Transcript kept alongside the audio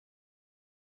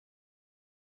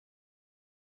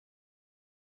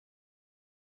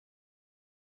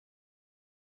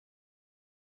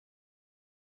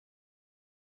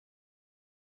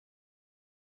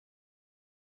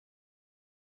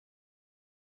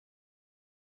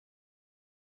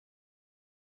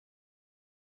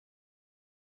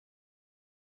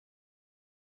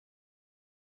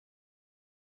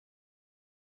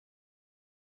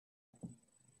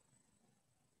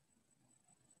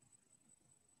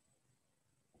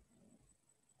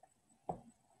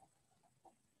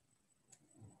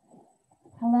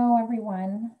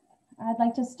everyone. I'd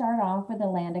like to start off with a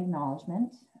land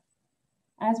acknowledgement.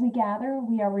 As we gather,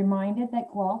 we are reminded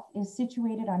that Guelph is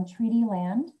situated on treaty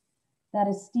land that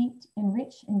is steeped in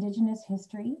rich Indigenous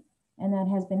history and that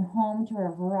has been home to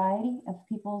a variety of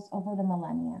peoples over the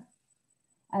millennia.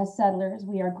 As settlers,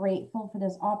 we are grateful for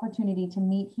this opportunity to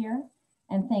meet here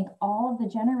and thank all of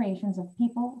the generations of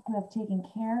people who have taken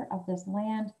care of this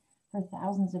land for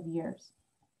thousands of years.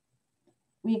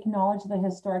 We acknowledge the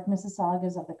historic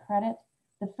Mississaugas of the Credit,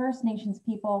 the First Nations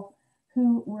people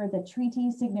who were the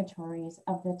treaty signatories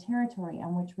of the territory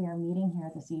on which we are meeting here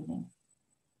this evening.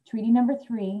 Treaty number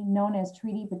 3, known as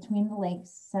Treaty Between the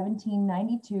Lakes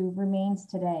 1792, remains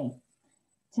today.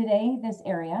 Today, this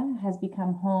area has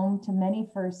become home to many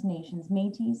First Nations,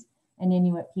 Métis, and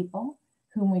Inuit people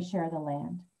whom we share the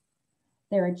land.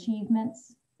 Their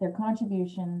achievements, their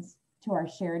contributions to our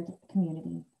shared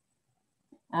community.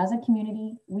 As a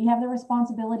community, we have the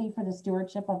responsibility for the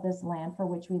stewardship of this land for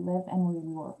which we live and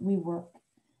we work.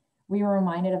 We were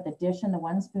reminded of the dish and the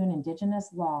one spoon Indigenous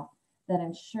law that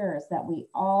ensures that we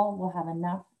all will have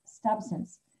enough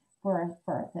substance for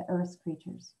the Earth's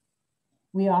creatures.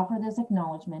 We offer this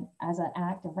acknowledgement as an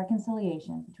act of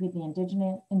reconciliation between the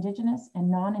Indigenous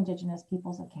and non-Indigenous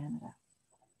peoples of Canada.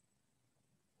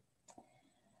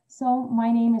 So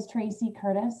my name is Tracy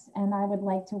Curtis, and I would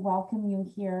like to welcome you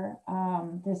here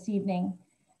this evening.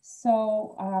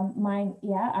 So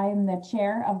I am the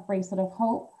chair of Bracelet of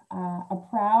Hope, a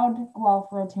proud Guelph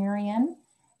Rotarian,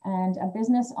 and a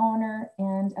business owner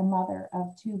and a mother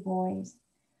of 2 boys.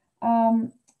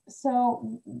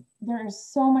 So there is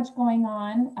so much going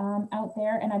on out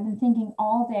there, and I've been thinking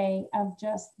all day of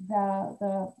just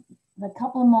the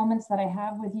couple of moments that I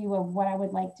have with you of what I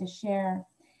would like to share.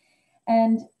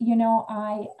 And, you know,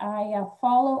 I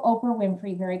follow Oprah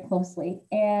Winfrey very closely.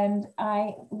 And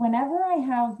whenever I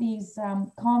have these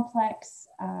complex,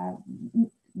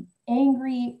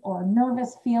 angry or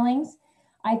nervous feelings,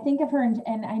 I think of her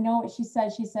and I know what she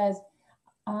says. She says,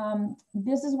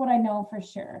 this is what I know for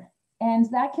sure. And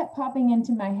that kept popping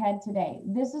into my head today.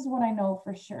 This is what I know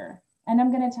for sure. And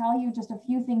I'm going to tell you just a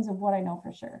few things of what I know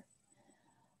for sure.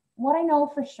 What I know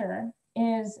for sure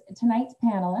is tonight's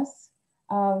panelists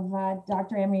of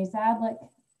Dr. Emery Zajdlik,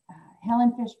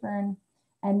 Helen Fishburn,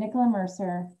 and Nicola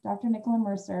Mercer, Dr. Nicola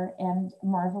Mercer and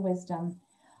Marva Wisdom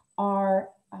are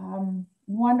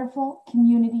wonderful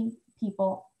community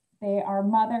people. They are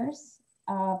mothers,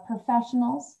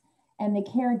 professionals, and they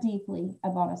care deeply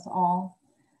about us all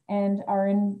and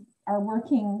are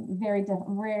working very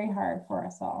hard for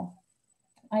us all.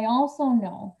 I also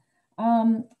know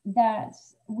that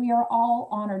we are all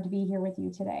honored to be here with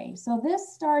you today. So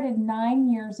this started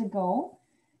 9 years ago.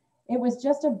 It was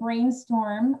just a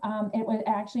brainstorm. It was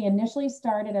actually initially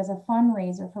started as a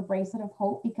fundraiser for Bracelet of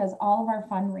Hope because all of our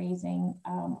fundraising,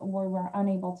 we were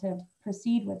unable to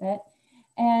proceed with it.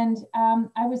 And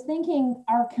I was thinking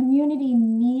our community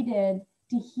needed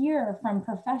to hear from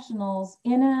professionals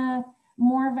in a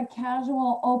more of a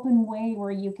casual, open way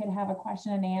where you could have a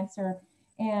question and answer.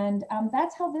 And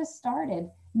that's how this started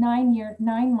 9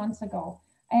 months ago.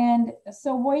 And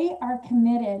so we are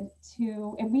committed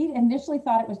to, and we initially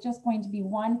thought it was just going to be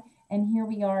one, and here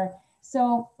we are.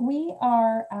 So we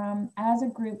are, as a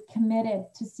group, committed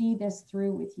to see this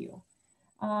through with you.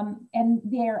 And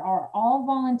there are all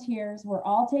volunteers. We're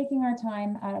all taking our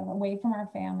time away from our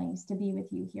families to be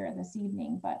with you here this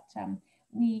evening, but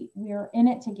we're in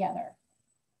it together.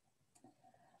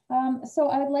 So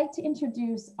I'd like to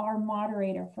introduce our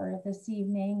moderator for this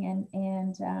evening,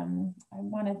 and I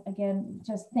want to again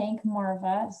just thank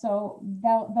Marva. So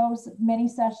those many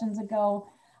sessions ago,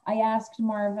 I asked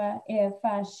Marva if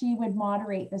she would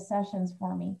moderate the sessions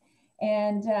for me.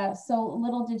 And so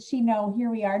little did she know,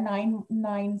 here we are,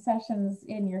 nine sessions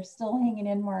in, you're still hanging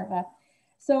in, Marva.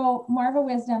 So Marva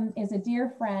Wisdom is a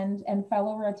dear friend and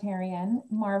fellow Rotarian.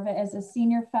 Marva is a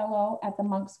senior fellow at the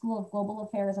Monk School of Global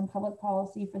Affairs and Public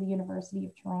Policy for the University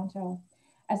of Toronto,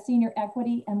 a senior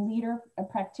equity and leader, a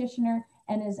practitioner,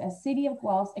 and is a City of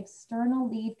Guelph's external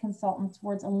lead consultant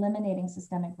towards eliminating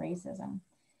systemic racism.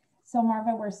 So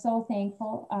Marva, we're so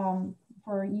thankful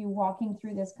for you walking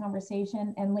through this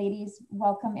conversation. And ladies,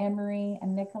 welcome Anne-Marie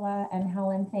and Nicola and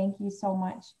Helen. Thank you so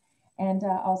much. And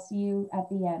I'll see you at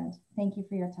the end. Thank you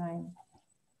for your time.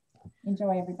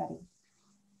 Enjoy, everybody.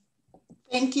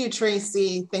 Thank you,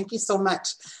 Tracy. Thank you so much.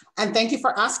 And thank you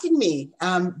for asking me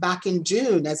back in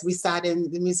June as we sat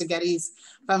in the Music Getty's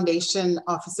Foundation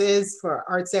offices for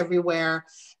Arts Everywhere.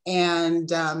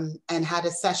 and had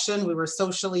a session. We were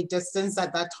socially distanced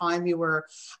at that time. We were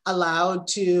allowed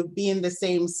to be in the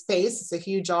same space. It's a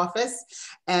huge office,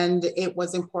 and it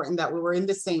was important that we were in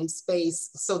the same space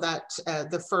so that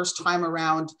the first time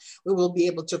around we will be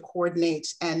able to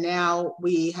coordinate. And now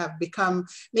we have become,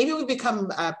 maybe we've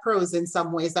become pros in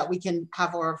some ways, that we can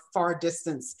have our far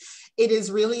distance. It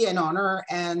is really an honor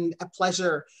and a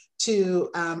pleasure to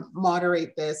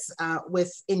moderate this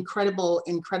with incredible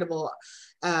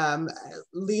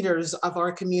leaders of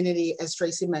our community, as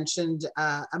Tracy mentioned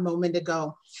a moment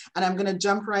ago. And I'm going to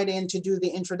jump right in to do the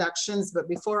introductions. But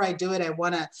before I do it, I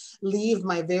want to leave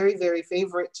my very, very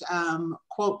favorite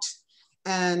quote.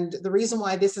 And the reason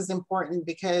why this is important,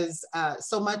 because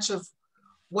so much of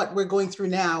what we're going through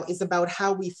now is about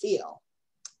how we feel.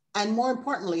 And more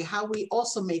importantly, how we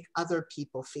also make other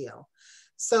people feel.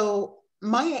 So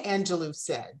Maya Angelou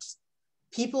said,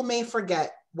 "People may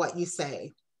forget what you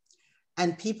say,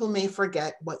 and people may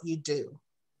forget what you do,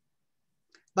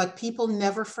 but people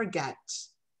never forget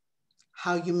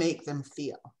how you make them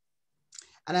feel."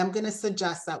 And I'm going to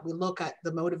suggest that we look at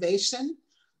the motivation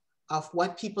of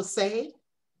what people say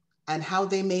and how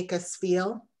they make us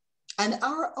feel, and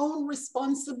our own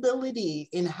responsibility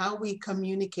in how we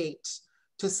communicate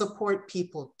to support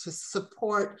people, to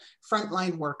support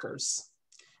frontline workers,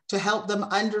 to help them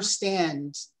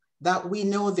understand that we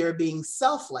know they're being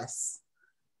selfless.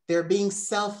 They're being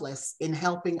selfless in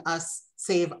helping us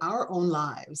save our own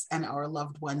lives and our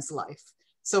loved one's life.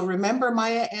 So remember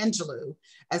Maya Angelou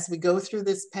as we go through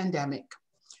this pandemic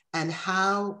and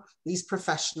how these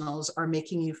professionals are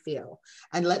making you feel.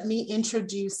 And let me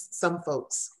introduce some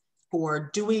folks who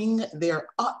are doing their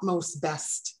utmost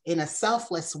best in a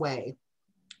selfless way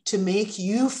to make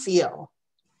you feel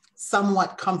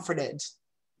somewhat comforted,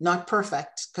 not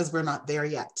perfect, because we're not there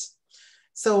yet.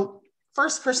 So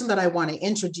first person that I want to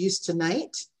introduce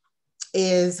tonight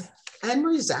is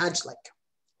Anne-Marie Zajdlik.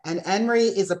 And Anne-Marie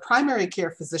is a primary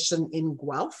care physician in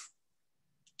Guelph.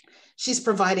 She's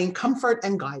providing comfort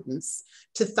and guidance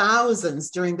to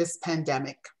thousands during this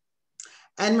pandemic.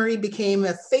 Anne-Marie became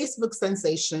a Facebook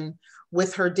sensation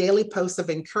with her daily posts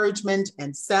of encouragement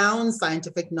and sound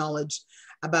scientific knowledge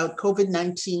about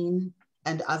COVID-19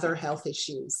 and other health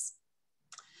issues.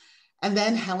 And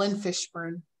then Helen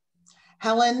Fishburn.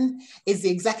 Helen is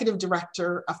the Executive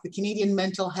Director of the Canadian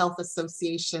Mental Health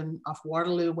Association of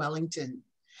Waterloo, Wellington.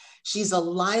 She's a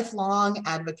lifelong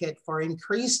advocate for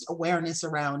increased awareness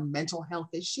around mental health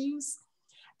issues,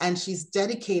 and she's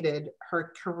dedicated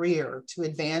her career to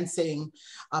advancing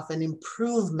of an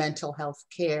improved mental health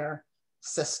care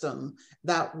system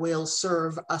that will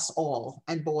serve us all.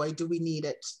 And boy, do we need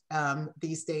it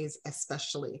these days,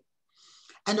 especially.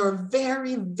 And our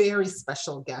very, very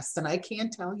special guest, and I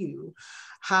can't tell you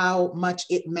how much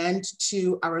it meant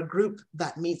to our group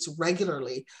that meets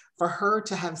regularly for her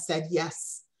to have said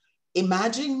yes.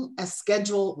 Imagine a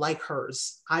schedule like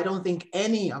hers. I don't think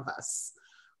any of us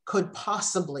could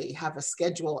possibly have a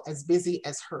schedule as busy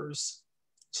as hers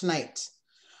tonight.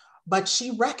 But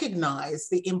she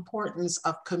recognized the importance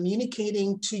of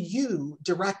communicating to you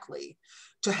directly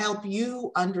to help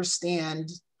you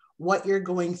understand what you're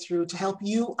going through, to help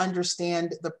you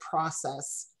understand the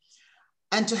process,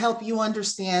 and to help you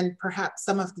understand perhaps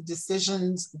some of the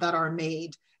decisions that are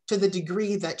made to the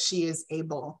degree that she is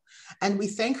able. And we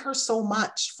thank her so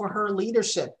much for her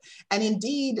leadership. And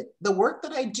indeed, the work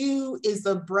that I do is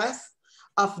the breadth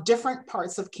of different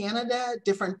parts of Canada,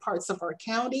 different parts of our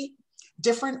county,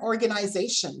 different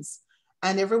organizations.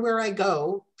 And everywhere I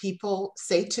go, people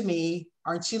say to me,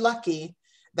 "Aren't you lucky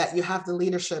that you have the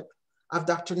leadership of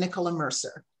Dr. Nicola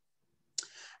Mercer?"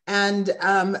 And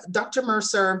Dr.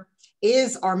 Mercer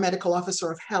is our medical officer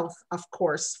of health, of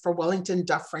course, for Wellington,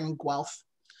 Dufferin, Guelph.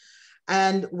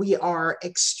 And we are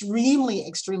extremely,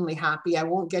 extremely happy. I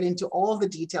won't get into all the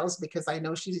details because I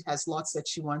know she has lots that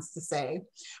she wants to say.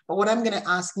 But what I'm going to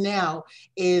ask now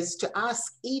is to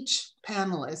ask each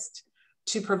panelist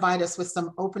to provide us with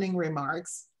some opening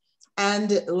remarks.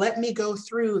 And let me go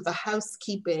through the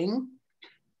housekeeping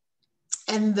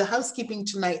and the housekeeping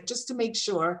tonight, just to make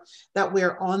sure that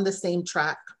we're on the same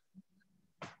track.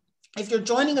 If you're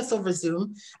joining us over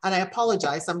Zoom, and I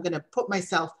apologize, I'm going to put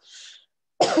myself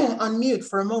on mute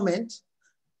for a moment.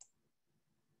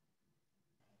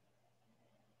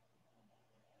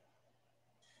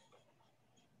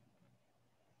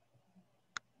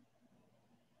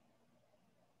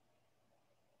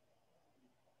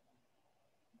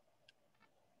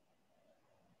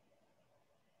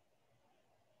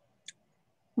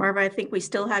 Marva, I think we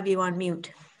still have you on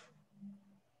mute.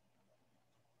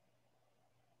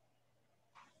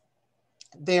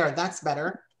 There, that's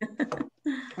better.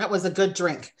 That was a good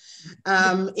drink.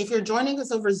 If you're joining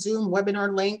us over Zoom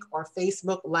webinar link or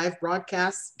Facebook live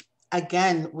broadcast,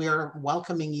 again, we're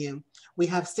welcoming you. We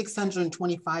have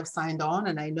 625 signed on,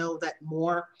 and I know that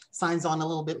more signs on a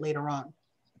little bit later on.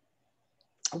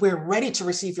 We're ready to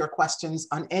receive your questions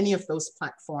on any of those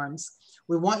platforms.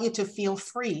 We want you to feel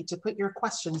free to put your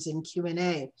questions in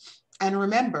Q&A. And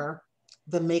remember,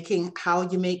 how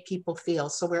you make people feel.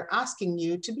 So we're asking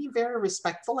you to be very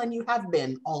respectful, and you have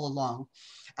been all along.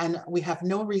 And we have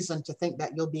no reason to think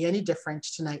that you'll be any different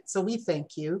tonight. So we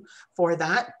thank you for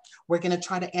that. We're going to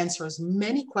try to answer as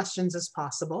many questions as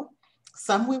possible.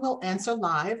 Some we will answer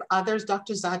live, others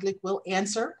Dr. Zajdlik will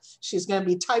answer. She's going to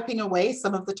be typing away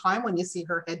some of the time when you see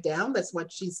her head down. That's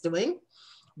what she's doing.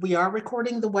 We are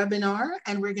recording the webinar,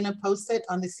 and we're going to post it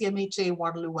on the CMHA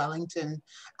Waterloo Wellington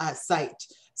site.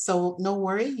 So no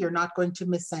worry, you're not going to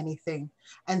miss anything.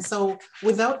 And so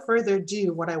without further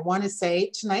ado, what I want to say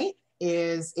tonight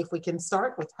is, if we can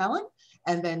start with Helen,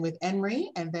 and then with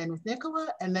Henry, and then with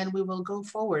Nicola, and then we will go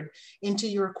forward into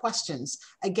your questions.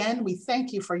 Again, we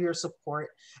thank you for your support,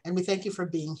 and we thank you for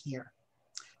being here.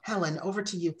 Helen, over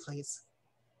to you, please.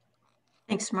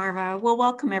 Thanks, Marva. Well,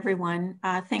 welcome everyone.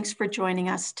 Thanks for joining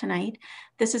us tonight.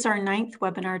 This is our 9th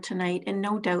webinar tonight, and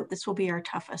no doubt this will be our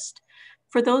toughest.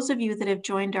 For those of you that have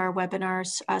joined our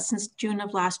webinars since June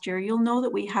of last year, you'll know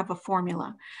that we have a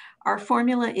formula. Our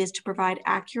formula is to provide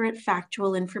accurate,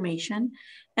 factual information,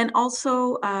 and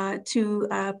also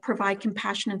to provide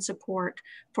compassion and support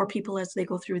for people as they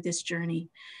go through this journey.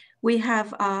 We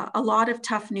have a lot of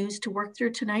tough news to work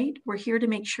through tonight. We're here to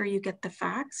make sure you get the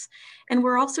facts, and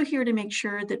we're also here to make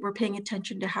sure that we're paying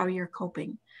attention to how you're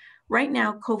coping. Right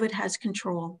now, COVID has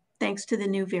control, thanks to the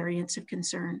new variants of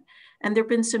concern. And there have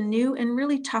been some new and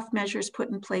really tough measures put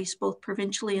in place, both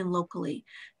provincially and locally,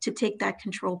 to take that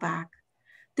control back.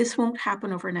 This won't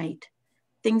happen overnight.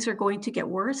 Things are going to get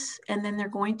worse, and then they're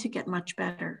going to get much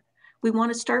better. We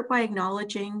want to start by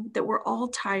acknowledging that we're all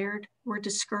tired, we're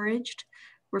discouraged,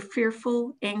 we're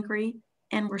fearful, angry,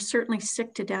 and we're certainly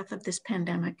sick to death of this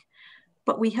pandemic.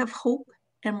 But we have hope,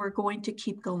 and we're going to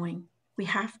keep going. We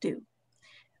have to.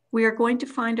 We are going to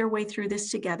find our way through this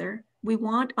together. We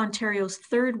want Ontario's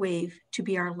 3rd wave to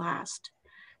be our last.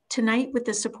 Tonight, with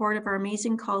the support of our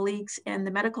amazing colleagues and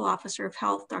the Medical Officer of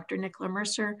Health, Dr. Nicola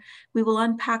Mercer, we will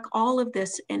unpack all of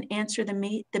this and answer the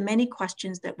many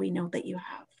questions that we know that you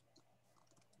have.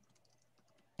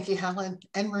 Thank you, Helen.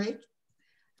 Anne-Marie?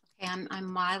 Okay, I'm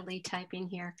mildly typing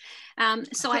here.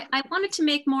 So I wanted to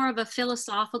make more of a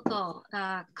philosophical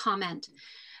comment.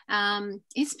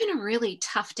 It's been a really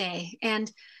tough day,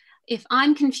 and if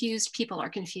I'm confused, people are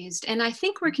confused. And I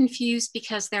think we're confused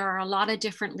because there are a lot of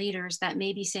different leaders that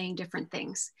may be saying different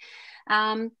things.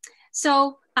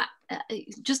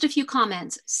 Just a few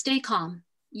comments. Stay calm.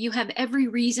 You have every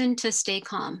reason to stay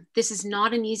calm. This is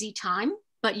not an easy time,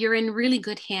 but you're in really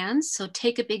good hands. So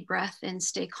take a big breath and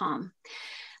stay calm.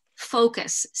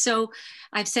 Focus. So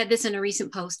I've said this in a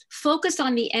recent post, focus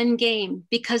on the end game,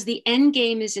 because the end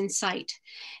game is in sight,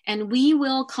 and we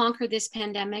will conquer this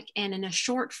pandemic. And in a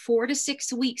short 4 to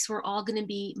 6 weeks, we're all going to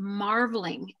be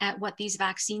marveling at what these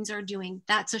vaccines are doing.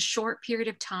 That's a short period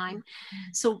of time.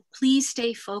 So please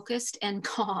stay focused and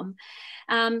calm.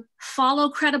 Follow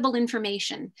credible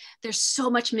information. There's so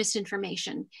much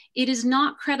misinformation. It is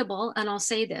not credible, and I'll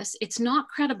say this, it's not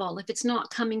credible if it's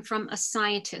not coming from a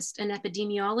scientist, an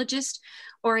epidemiologist,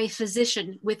 or a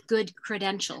physician with good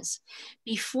credentials.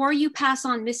 Before you pass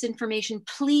on misinformation,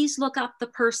 please look up the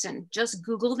person. Just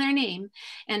Google their name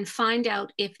and find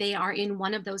out if they are in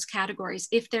one of those categories.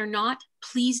 If they're not,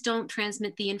 please don't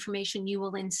transmit the information. You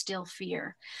will instill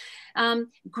fear.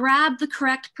 Grab the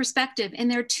correct perspective. And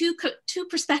there are two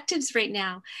perspectives right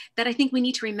now that I think we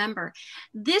need to remember.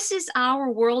 This is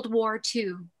our World War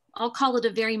II. I'll call it a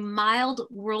very mild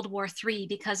World War III,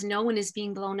 because no one is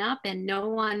being blown up and no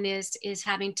one is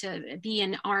having to be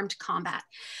in armed combat.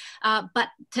 But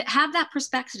to have that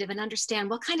perspective and understand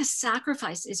what kind of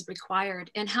sacrifice is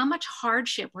required and how much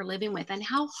hardship we're living with and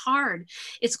how hard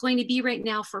it's going to be right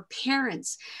now for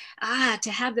parents to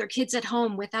have their kids at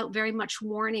home without very much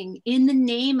warning in the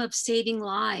name of saving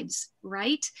lives,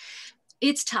 right?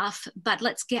 It's tough, but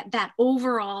let's get that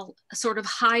overall sort of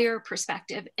higher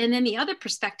perspective. And then the other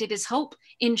perspective is hope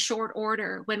in short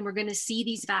order, when we're going to see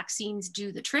these vaccines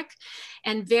do the trick.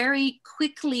 And very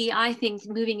quickly, I think,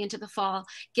 moving into the fall,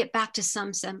 get back to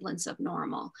some semblance of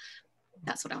normal.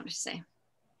 That's what I wanted to say.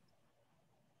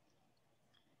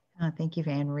 Thank you,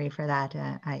 Anne-Marie, for that.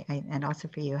 And also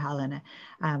for you, Helen.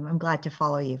 I'm glad to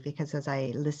follow you because as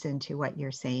I listen to what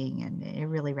you're saying, and it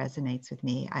really resonates with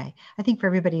me. I think for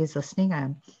everybody who's listening, I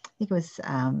think it was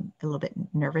a little bit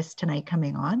nervous tonight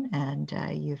coming on, and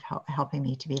you've helping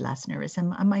me to be less nervous. And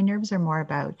my nerves are more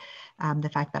about the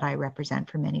fact that I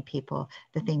represent for many people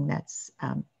the thing that's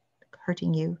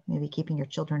hurting you, maybe keeping your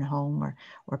children home,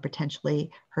 or potentially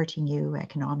hurting you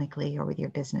economically or with your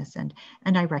business. And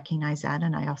I recognize that,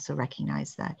 and I also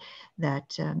recognize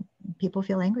that people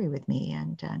feel angry with me,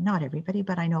 and not everybody,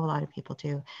 but I know a lot of people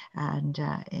do. And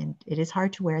it is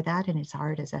hard to wear that, and it's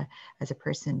hard as a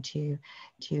person to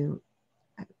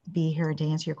be here to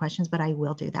answer your questions, but I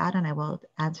will do that, and I will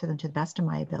answer them to the best of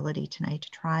my ability tonight to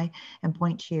try and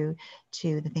point you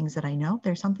to the things that I know.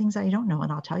 There's some things I don't know,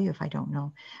 and I'll tell you if I don't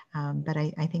know. But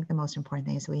I think the most important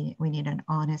thing is we need an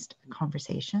honest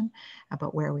conversation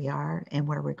about where we are and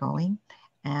where we're going,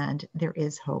 and there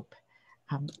is hope.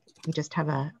 We just have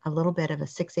a little bit of a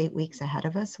 6-8 weeks ahead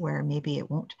of us where maybe it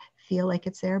won't feel like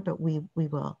it's there, but we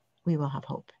will have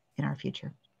hope in our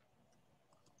future.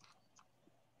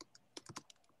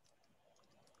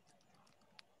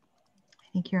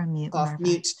 I think you're on mute. Off Marva.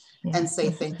 mute Yeah. and say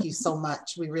thank you so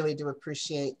much. We really do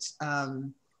appreciate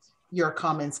your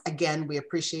comments. Again, we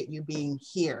appreciate you being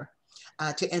here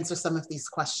to answer some of these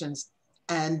questions.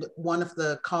 And one of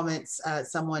the comments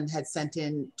someone had sent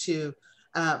in to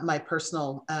my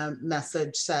personal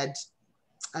message said,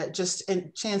 just a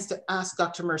chance to ask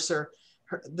Dr. Mercer,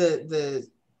 the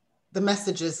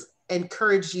messages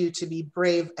encourage you to be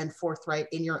brave and forthright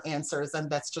in your answers. And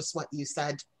that's just what you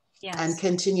said. Yes. And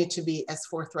continue to be as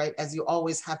forthright as you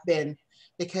always have been,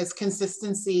 because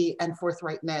consistency and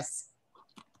forthrightness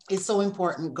is so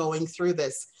important going through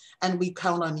this. And we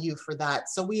count on you for that.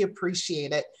 So we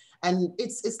appreciate it. And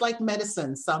it's like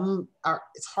medicine.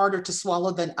 It's harder to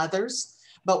swallow than others,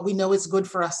 but we know it's good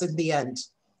for us in the end.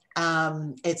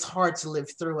 It's hard to live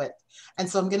through it. And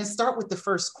so I'm going to start with the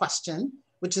first question,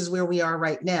 which is where we are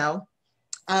right now.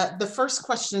 The first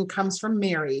question comes from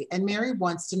Mary, and Mary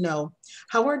wants to know,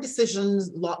 how are decisions,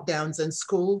 lockdowns, and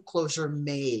school closure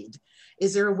made?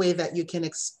 Is there a way that you can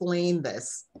explain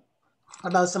this,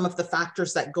 about some of the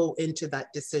factors that go into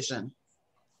that decision?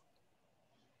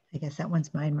 I guess that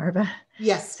one's mine, Marva.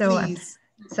 Yes, please.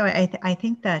 So I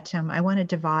think that I want to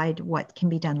divide what can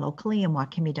be done locally and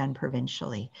what can be done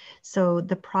provincially. So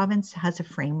the province has a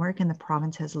framework and the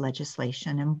province has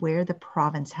legislation, and where the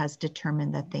province has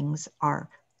determined that things are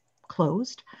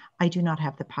closed, I do not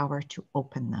have the power to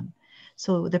open them.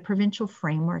 So the provincial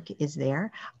framework is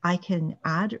there. I can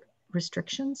add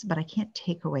restrictions, but I can't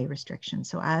take away restrictions.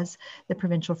 So as the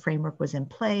provincial framework was in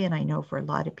play, and I know for a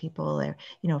lot of people,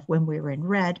 when we were in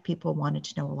red, people wanted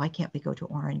to know, well, why can't we go to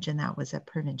orange? And that was a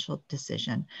provincial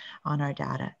decision on our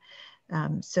data.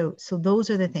 So those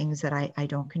are the things that I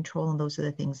don't control, and those are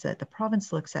the things that the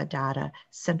province looks at data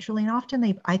centrally, and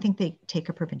often I think they take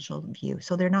a provincial view.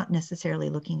 So they're not necessarily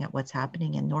looking at what's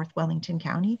happening in North Wellington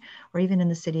County or even in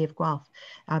the city of Guelph.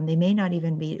 They may not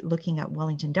even be looking at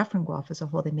Wellington, Dufferin, Guelph as a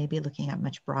whole. They may be looking at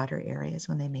much broader areas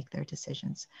when they make their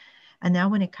decisions. And now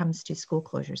when it comes to school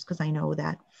closures, because I know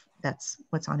that that's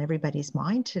what's on everybody's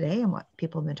mind today and what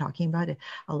people have been talking about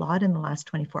a lot in the last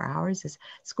 24 hours is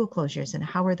school closures and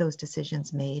how are those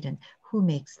decisions made and who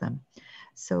makes them.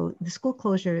 So the school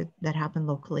closure that happened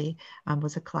locally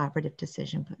was a collaborative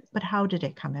decision, but how did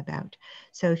it come about?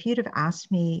 So if you'd have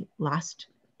asked me last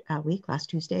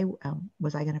Tuesday,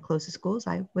 was I going to close the schools?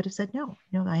 I would have said no.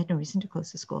 I had no reason to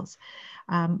close the schools.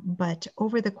 But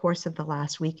over the course of the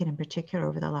last week, and in particular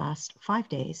over the last 5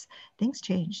 days, things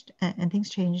changed, and things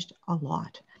changed a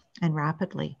lot and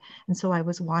rapidly. And so I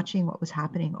was watching what was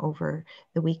happening over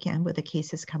the weekend with the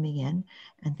cases coming in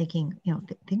and thinking,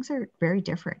 things are very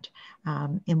different.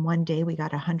 In one day, we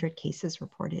got 100 cases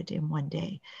reported in one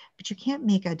day, but you can't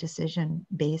make a decision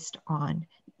based on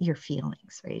your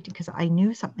feelings, right? Because I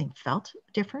knew something felt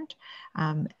different,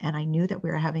 and I knew that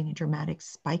we were having a dramatic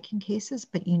spike in cases,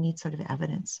 but you need sort of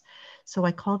evidence. So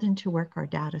I called into work our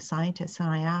data scientists, and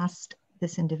I asked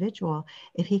this individual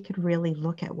if he could really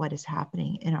look at what is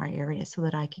happening in our area so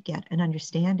that I could get an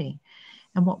understanding.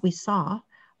 And what we saw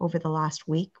over the last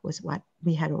week was what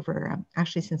we had over,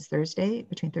 actually since Thursday,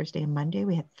 between Thursday and Monday,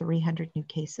 we had 300 new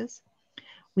cases.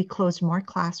 We closed more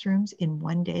classrooms in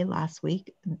one day last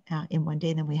week, in one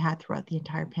day than we had throughout the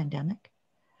entire pandemic.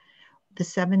 The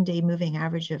 7-day moving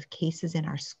average of cases in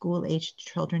our school-aged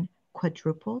children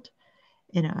quadrupled.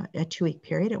 In a 2-week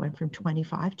period, it went from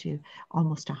 25 to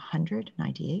almost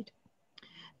 198.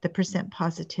 The percent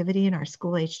positivity in our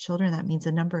school-aged children, that means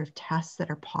the number of tests that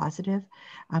are positive,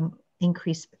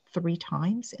 increased 3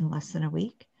 times in less than a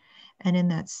week. And in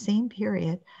that same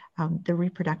period, the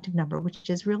reproductive number, which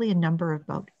is really a number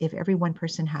about if every one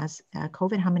person has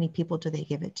COVID, how many people do they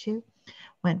give it to,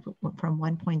 went from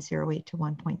 1.08 to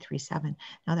 1.37.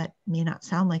 Now that may not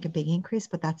sound like a big increase,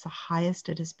 but that's the highest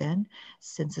it has been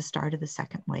since the start of the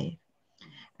second wave.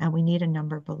 And we need a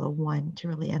number below 1 to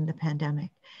really end the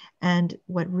pandemic. And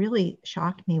what really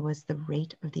shocked me was the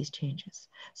rate of these changes.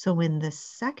 So in the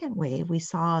second wave, we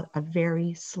saw a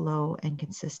very slow and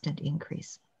consistent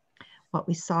increase. What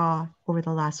we saw over the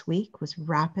last week was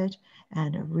rapid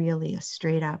and really a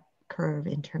straight up curve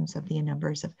in terms of the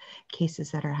numbers of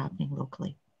cases that are happening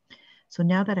locally. So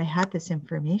now that I had this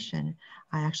information,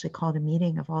 I actually called a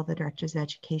meeting of all the directors of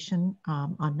education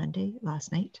on Monday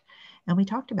last night, and we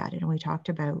talked about it. And we talked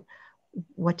about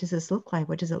what does this look like?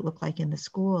 What does it look like in the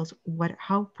schools?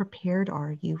 How prepared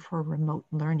are you for remote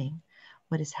learning?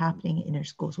 What is happening in our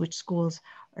schools? Which schools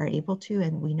are able to?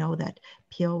 And we know that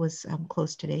Peel was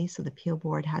closed today, so the Peel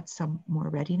board had some more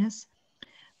readiness.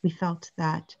 We felt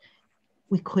that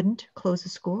we couldn't close the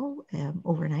school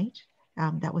overnight.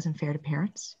 That wasn't fair to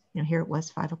parents. You know, here it was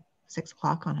 5 or 6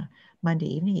 o'clock on a Monday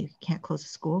evening. You can't close a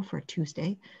school for a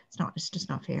Tuesday. It's just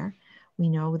not fair. We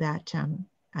know that,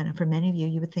 and for many of you,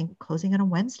 you would think closing on a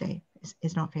Wednesday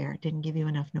is not fair. It didn't give you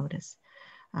enough notice.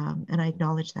 And I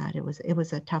acknowledge that it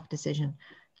was a tough decision.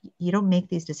 You don't make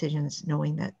these decisions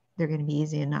knowing that they're going to be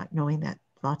easy and not knowing that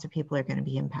lots of people are going to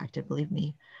be impacted. Believe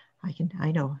me,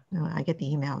 I know, I get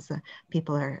the emails that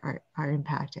people are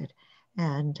impacted.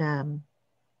 And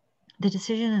the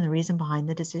decision and the reason behind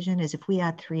the decision is if we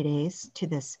add 3 days to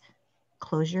this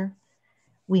closure,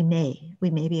 we may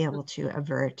be able to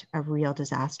avert a real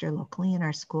disaster locally in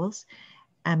our schools.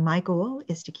 And my goal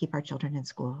is to keep our children in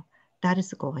school. That is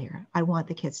the goal here. I want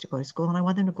the kids to go to school, and I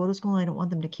want them to go to school. And I don't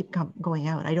want them to keep going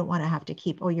out. I don't want to have to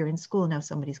keep, oh, you're in school, now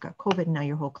somebody's got COVID, and now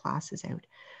your whole class is out.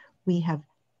 We have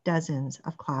dozens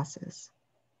of classes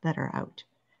that are out.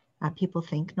 People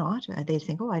think not. They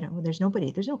think, oh, there's no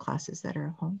classes that are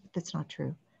at home. That's not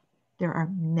true. There are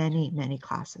many, many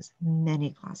classes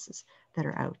that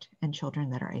are out and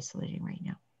children that are isolating right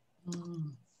now.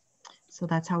 Mm. So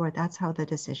that's how the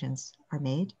decisions are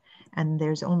made. And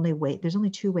there's only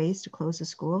 2 ways to close a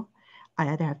school. I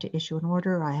either have to issue an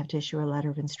order or I have to issue a letter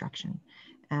of instruction.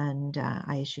 And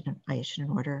I issued an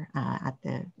order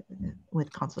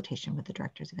with consultation with the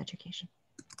directors of education.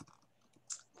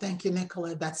 Thank you,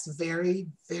 Nicola. That's very,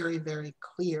 very, very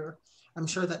clear. I'm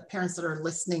sure that parents that are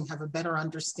listening have a better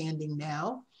understanding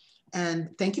now. And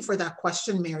thank you for that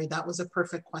question, Mary. That was a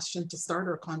perfect question to start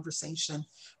our conversation.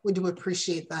 We do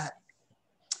appreciate that.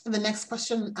 And the next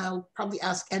question, I'll probably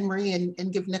ask Anne-Marie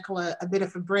and give Nicola a bit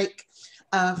of a break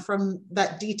from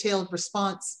that detailed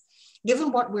response.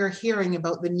 Given what we're hearing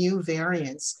about the new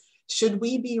variants, should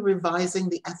we be revising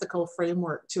the ethical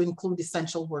framework to include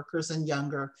essential workers and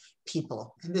younger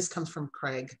people? And this comes from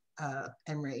Craig,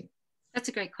 Anne-Marie. That's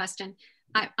a great question.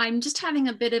 I'm just having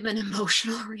a bit of an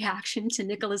emotional reaction to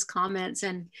Nicola's comments,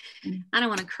 and I don't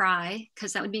want to cry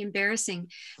because that would be embarrassing.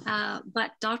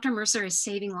 But Dr. Mercer is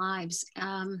saving lives,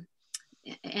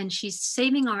 and she's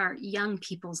saving our young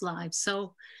people's lives.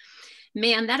 So,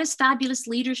 man, that is fabulous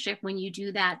leadership when you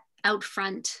do that out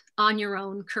front on your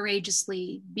own,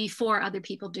 courageously, before other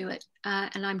people do it.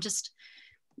 And I'm just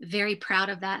very proud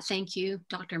of that. Thank you,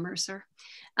 Dr. Mercer.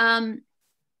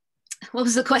 What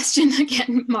was the question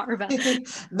again, Marva?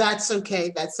 That's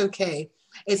okay. That's okay.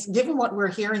 It's given what we're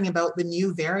hearing about the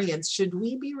new variants, should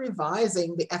we be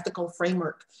revising the ethical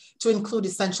framework to include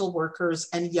essential workers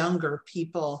and younger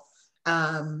people?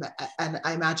 And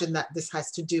I imagine that this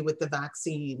has to do with the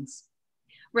vaccines.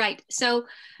 Right. So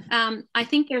I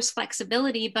think there's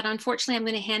flexibility, but unfortunately, I'm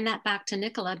going to hand that back to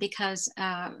Nicola because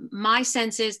my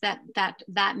sense is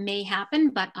that may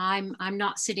happen, but I'm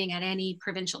not sitting at any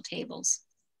provincial tables.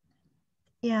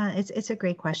 Yeah, it's a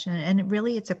great question. And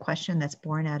really, it's a question that's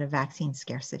born out of vaccine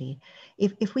scarcity.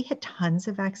 If we had tons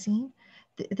of vaccine,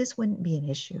 this wouldn't be an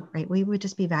issue, right? We would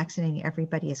just be vaccinating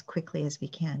everybody as quickly as we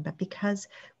can. But because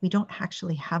we don't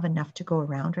actually have enough to go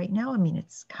around right now, I mean,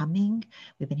 it's coming.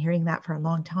 We've been hearing that for a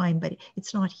long time, but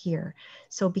it's not here.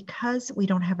 So because we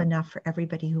don't have enough for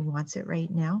everybody who wants it right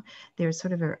now, there's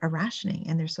sort of a rationing,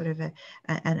 and there's sort of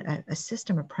a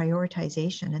system of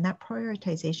prioritization. And that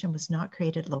prioritization was not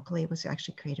created locally. It was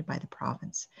actually created by the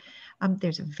province.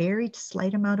 There's a very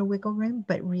slight amount of wiggle room,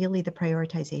 but really the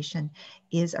prioritization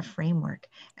is a framework framework,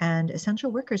 and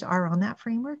essential workers are on that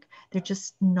framework. They're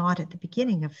just not at the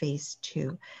beginning of phase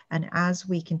 2. And as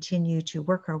we continue to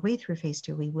work our way through phase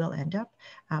 2, we will end up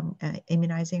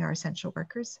immunizing our essential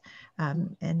workers.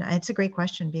 And it's a great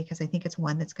question, because I think it's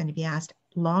one that's going to be asked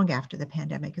long after the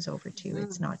pandemic is over too.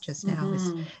 It's not just now,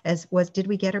 did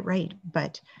we get it right?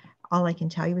 But all I can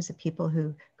tell you is the people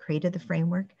who created the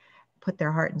framework put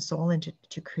their heart and soul into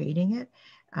creating it.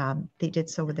 They did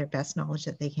so with their best knowledge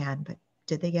that they can, but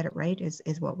did they get it right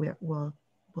is what we'll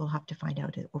have to find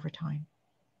out over time.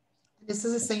 This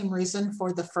is the same reason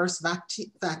for the first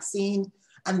vaccine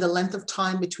and the length of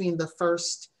time between the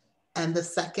first and the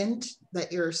second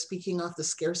that you're speaking of, the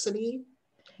scarcity.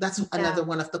 That's another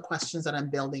one of the questions that I'm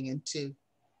building into.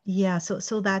 Yeah,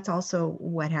 so that's also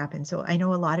what happened. So I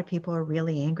know a lot of people are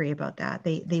really angry about that.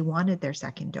 They wanted their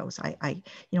second dose. I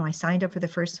signed up for the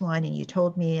first one, and you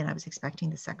told me, and I was expecting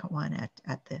the second one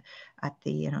at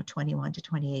the 21 to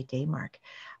 28 day mark.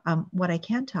 What I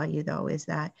can tell you though is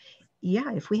that,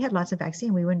 yeah, if we had lots of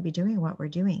vaccine, we wouldn't be doing what we're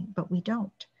doing, but we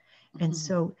don't. And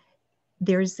so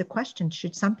there's the question: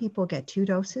 should some people get 2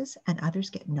 doses and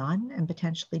others get none and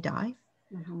potentially die,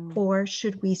 or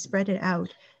should we spread it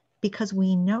out? Because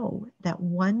we know that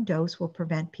 1 dose will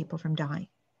prevent people from dying.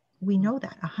 We know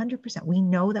that 100%. We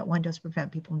know that 1 dose will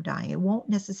prevent people from dying. It won't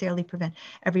necessarily prevent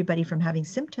everybody from having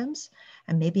symptoms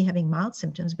and maybe having mild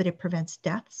symptoms, but it prevents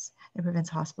deaths, it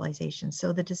prevents hospitalization.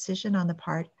 So the decision on the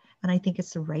part, and I think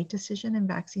it's the right decision in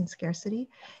vaccine scarcity,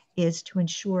 is to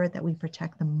ensure that we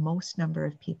protect the most number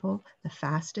of people the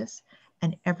fastest,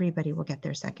 and everybody will get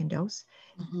their second dose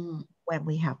when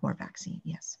we have more vaccine,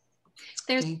 yes.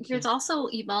 There's also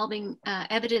evolving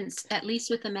evidence, at least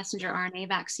with the messenger RNA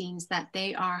vaccines, that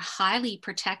they are highly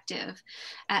protective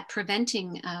at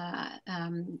preventing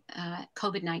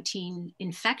COVID-19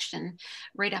 infection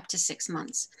right up to 6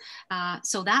 months.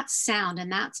 So that's sound,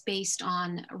 and that's based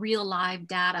on real live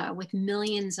data with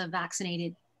millions of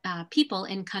vaccinated people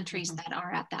in countries that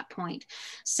are at that point.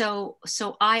 So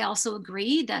I also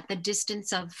agree that the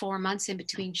distance of 4 months in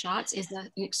between shots is an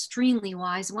extremely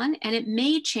wise one, and it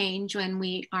may change when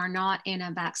we are not in a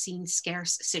vaccine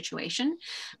scarce situation,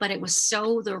 but it was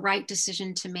so the right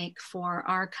decision to make for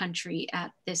our country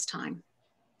at this time.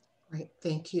 Right,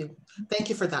 thank you. Thank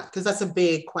you for that, because that's a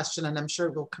big question, and I'm sure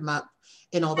it will come up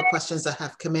in all the questions that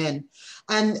have come in.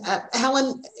 And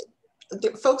Helen,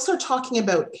 folks are talking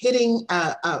about hitting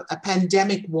a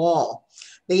pandemic wall.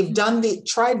 They've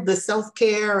tried the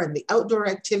self-care and the outdoor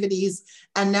activities,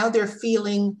 and now they're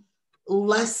feeling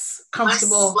less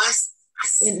comfortable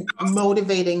in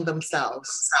motivating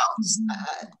themselves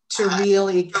to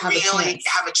really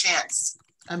have a chance.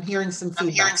 I'm hearing some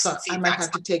feedback, so I might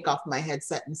have to take off my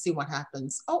headset and see what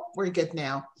happens. Oh, we're good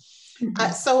now.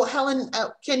 So Helen,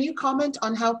 can you comment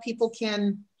on how people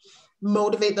can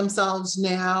motivate themselves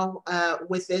now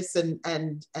with this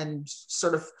and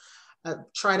sort of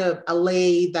try to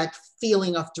allay that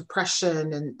feeling of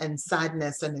depression and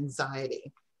sadness and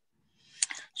anxiety?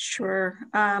 Sure.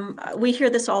 We hear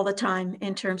this all the time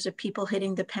in terms of people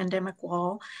hitting the pandemic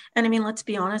wall. And I mean, let's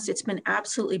be honest, it's been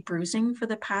absolutely bruising for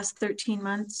the past 13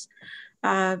 months.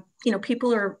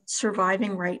 People are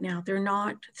surviving right now. They're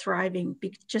not thriving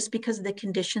just because of the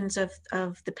conditions of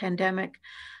the pandemic.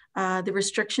 The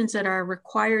restrictions that are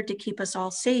required to keep us all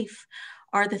safe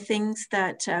are the things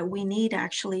that we need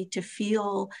actually to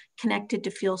feel connected,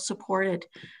 to feel supported.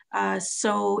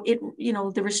 So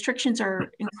the restrictions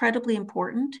are incredibly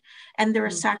important, and they're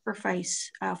a sacrifice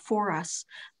for us.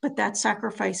 But that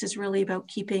sacrifice is really about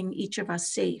keeping each of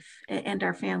us safe and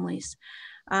our families.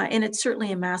 And it's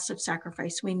certainly a massive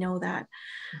sacrifice. We know that.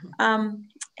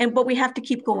 But we have to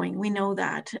keep going. We know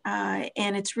that.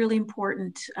 And it's really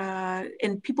important.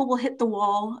 And people will hit the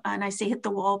wall. And I say hit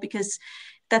the wall because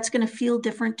that's going to feel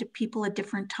different to people at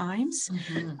different times.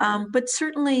 But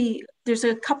certainly there's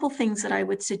a couple things that I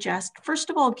would suggest. First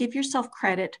of all, give yourself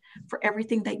credit for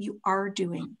everything that you are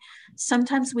doing.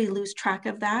 Sometimes we lose track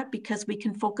of that because we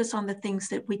can focus on the things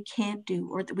that we can't do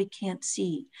or that we can't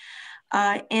see.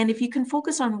 And if you can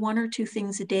focus on 1 or 2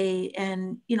 things a day,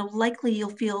 and likely you'll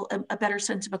feel a better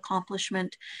sense of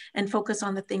accomplishment and focus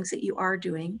on the things that you are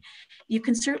doing. You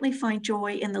can certainly find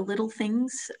joy in the little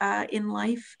things in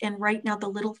life. And right now, the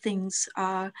little things,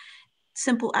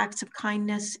 simple acts of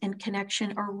kindness and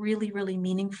connection are really, really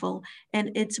meaningful.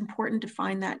 And it's important to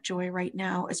find that joy right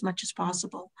now as much as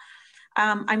possible.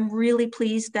 I'm really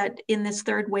pleased that in this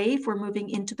 3rd wave, we're moving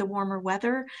into the warmer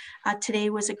weather. Today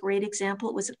was a great example.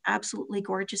 It was an absolutely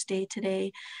gorgeous day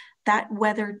today. That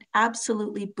weather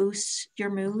absolutely boosts your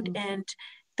mood. And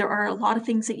there are a lot of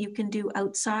things that you can do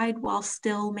outside while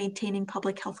still maintaining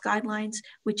public health guidelines,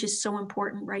 which is so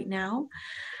important right now.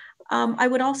 I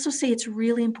would also say it's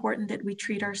really important that we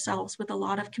treat ourselves with a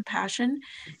lot of compassion.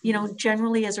 You know,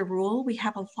 generally as a rule, we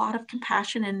have a lot of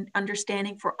compassion and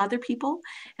understanding for other people,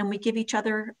 and we give each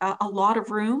other a lot of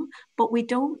room, but we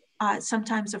don't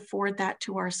sometimes afford that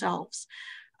to ourselves.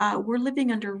 We're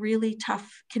living under really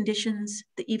tough conditions,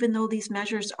 even though these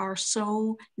measures are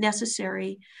so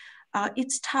necessary.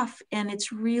 It's tough and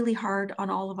it's really hard on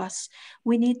all of us.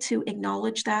 We need to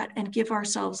acknowledge that and give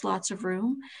ourselves lots of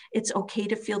room. It's okay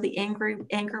to feel the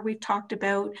anger we've talked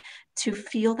about, to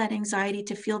feel that anxiety,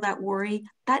 to feel that worry.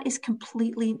 That is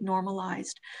completely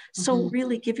normalized. So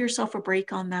really give yourself a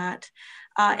break on that.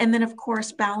 And then of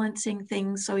course, balancing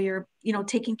things. So you're, you know,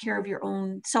 taking care of your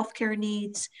own self-care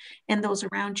needs and those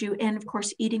around you. And of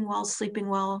course, eating well, sleeping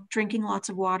well, drinking lots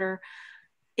of water.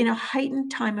 In a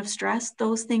heightened time of stress,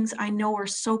 those things I know are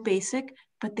so basic,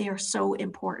 but they are so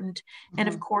important. And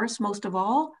of course, most of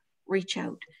all, reach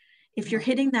out. If you're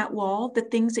hitting that wall, the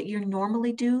things that you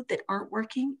normally do that aren't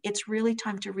working, it's really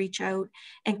time to reach out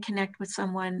and connect with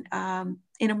someone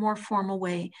in a more formal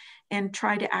way and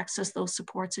try to access those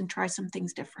supports and try some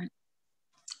things different.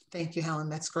 Thank you, Helen.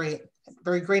 That's great.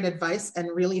 Very great advice and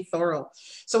really thorough.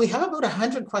 So we have about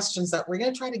 100 questions that we're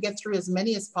going to try to get through as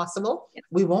many as possible.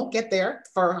 We won't get there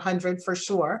for 100 for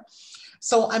sure.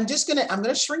 So I'm going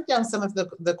to shrink down some of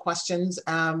the questions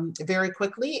very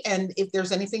quickly. And if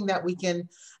there's anything that we can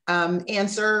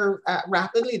answer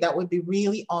rapidly, that would be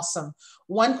really awesome.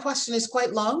 One question is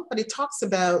quite long, but it talks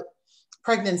about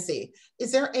pregnancy.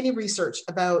 Is there any research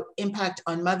about impact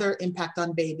on mother, impact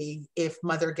on baby if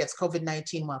mother gets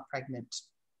COVID-19 while pregnant?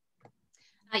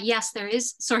 Yes, there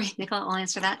is. Sorry, Nicola, I'll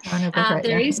answer that.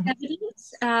 There is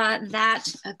evidence that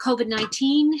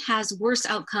COVID-19 has worse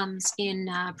outcomes in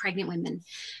pregnant women.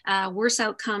 Worse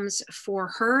outcomes for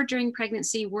her during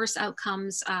pregnancy, worse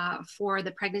outcomes for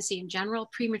the pregnancy in general,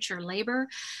 premature labor,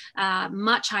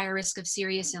 much higher risk of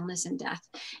serious illness and death.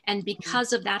 And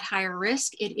because of that higher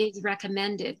risk, it is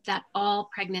recommended that all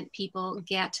pregnant people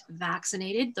get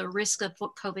vaccinated. The risk of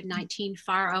COVID-19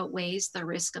 far outweighs the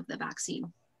risk of the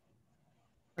vaccine.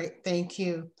 Great, thank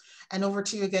you. And over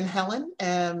to you again, Helen,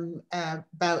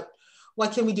 about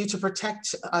what can we do to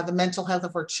protect the mental health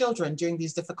of our children during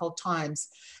these difficult times,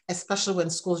 especially when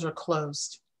schools are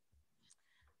closed?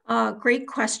 Great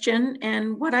question.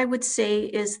 And what I would say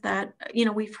is that, you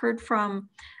know, we've heard from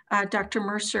Dr.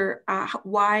 Mercer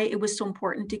why it was so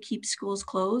important to keep schools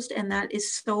closed. And that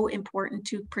is so important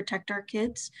to protect our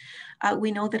kids.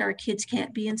 We know that our kids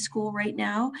can't be in school right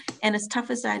now. And as tough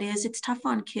as that is, it's tough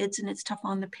on kids and it's tough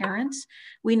on the parents.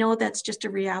 We know that's just a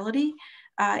reality.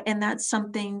 And that's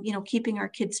something, you know, keeping our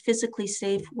kids physically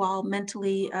safe while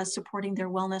mentally supporting their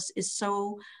wellness is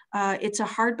so, it's a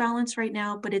hard balance right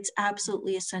now, but it's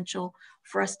absolutely essential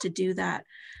for us to do that.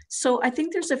 So I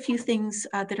think there's a few things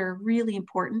that are really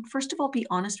important. First of all, be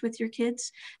honest with your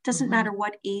kids. Doesn't matter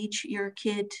what age your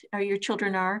kid or your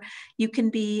children are. You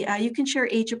can share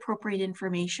age appropriate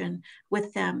information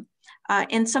with them.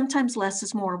 And sometimes less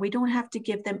is more. We don't have to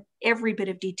give them every bit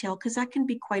of detail because that can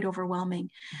be quite overwhelming,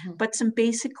 but some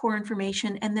basic core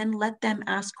information and then let them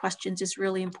ask questions is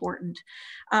really important.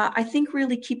 I think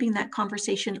really keeping that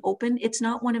conversation open. It's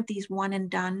not one of these one and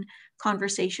done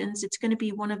conversations. It's going to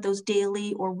be one of those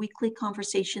daily or weekly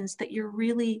conversations that you're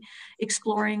really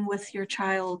exploring with your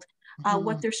child.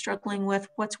 What they're struggling with,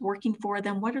 what's working for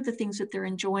them, what are the things that they're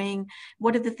enjoying,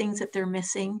 what are the things that they're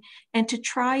missing, and to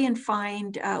try and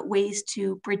find ways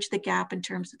to bridge the gap in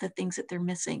terms of the things that they're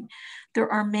missing. There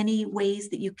are many ways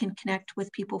that you can connect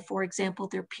with people, for example,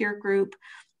 their peer group,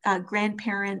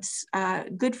 grandparents,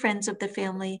 good friends of the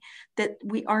family that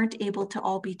we aren't able to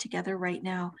all be together right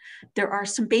now. There are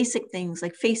some basic things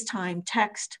like FaceTime,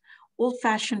 text,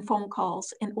 old-fashioned phone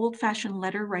calls, and old-fashioned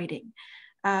letter writing.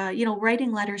 You know,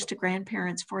 writing letters to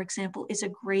grandparents, for example, is a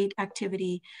great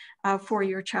activity for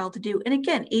your child to do. And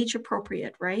again, age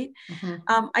appropriate, right?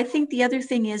 I think the other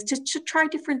thing is just to try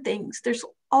different things. There's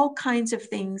all kinds of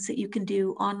things that you can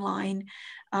do online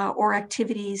or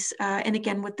activities. And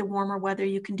again, with the warmer weather,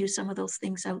 you can do some of those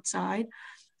things outside.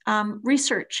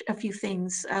 Research a few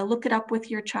things, look it up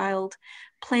with your child,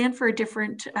 plan for a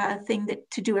different thing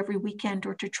to do every weekend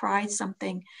or to try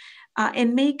something.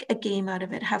 And make a game out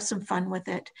of it, have some fun with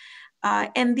it.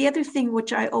 And the other thing,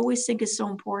 which I always think is so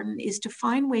important, is to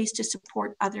find ways to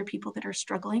support other people that are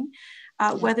struggling,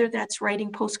 whether that's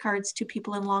writing postcards to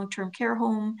people in long-term care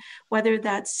home, whether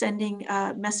that's sending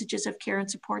messages of care and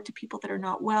support to people that are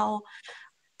not well.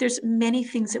 There's many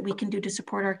things that we can do to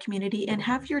support our community, and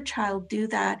have your child do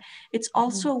that. It's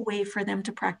also a way for them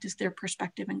to practice their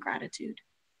perspective and gratitude.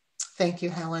 Thank you,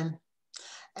 Helen.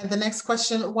 And the next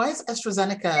question, why is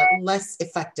AstraZeneca less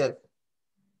effective?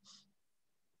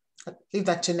 Leave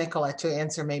that to Nicola to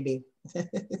answer maybe.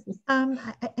 I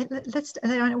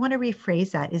want to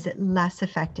rephrase that. Is it less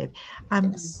effective?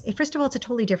 Yes. First of all, it's a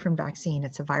totally different vaccine.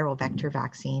 It's a viral vector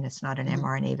vaccine. It's not an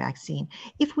mRNA vaccine.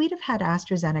 If we'd have had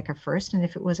AstraZeneca first, and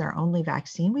if it was our only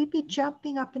vaccine, we'd be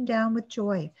jumping up and down with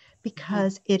joy,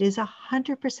 because it is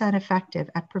 100% effective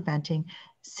at preventing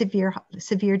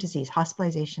severe disease,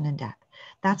 hospitalization, and death.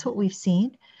 That's what we've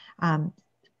seen.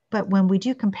 But when we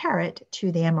do compare it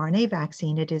to the mRNA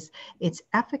vaccine, its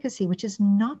efficacy, which is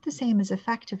not the same as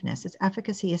effectiveness. Its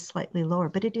efficacy is slightly lower,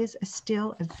 but it is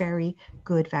still a very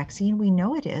good vaccine. We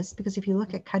know it is, because if you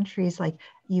look at countries like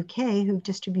UK, who've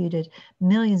distributed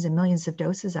millions and millions of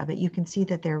doses of it, you can see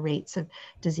that their rates of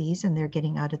disease and they're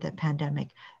getting out of the pandemic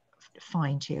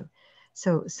fine too.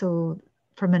 So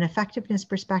from an effectiveness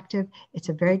perspective, it's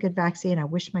a very good vaccine. I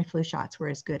wish my flu shots were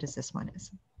as good as this one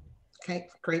is. Okay,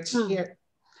 great to hear.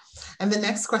 And the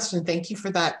next question, thank you for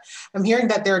that. I'm hearing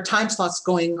that there are time slots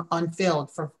going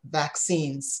unfilled for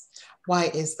vaccines. Why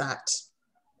is that?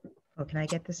 Oh, can I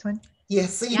get this one?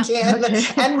 Yes, you can. Okay.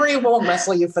 Henry won't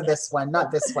wrestle you for this one,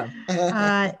 not this one.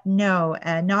 No,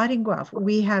 not in Guelph.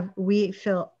 We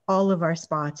fill all of our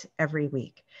spots every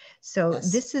week. So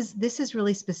yes. This is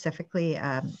really specifically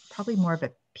probably more of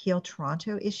a Peel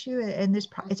Toronto issue, and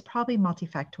it's probably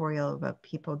multifactorial about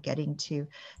people getting to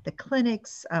the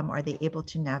clinics. Are they able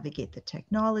to navigate the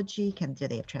technology? Do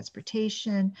they have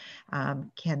transportation?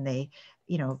 Can they?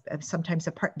 You know, sometimes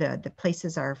the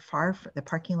places are far, the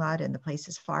parking lot and the place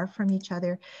is far from each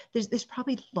other. There's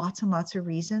probably lots and lots of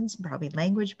reasons, probably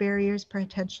language barriers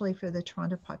potentially for the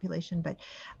Toronto population. But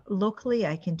locally,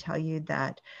 I can tell you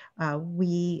that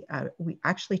we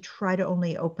actually try to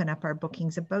only open up our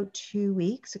bookings about 2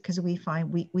 weeks, because we find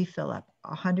we fill up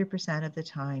 100% of the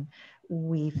time.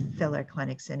 We fill our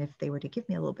clinics, and if they were to give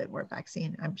me a little bit more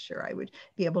vaccine, I'm sure I would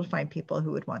be able to find people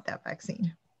who would want that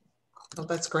vaccine. Oh,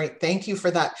 that's great. Thank you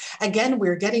for that. Again,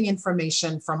 we're getting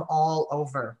information from all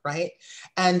over, right?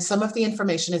 And some of the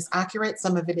information is accurate,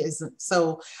 some of it isn't.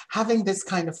 So having this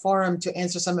kind of forum to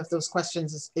answer some of those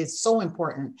questions is so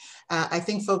important. I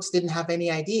think folks didn't have any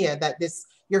idea that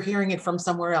you're hearing it from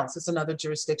somewhere else. It's another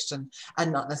jurisdiction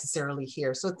and not necessarily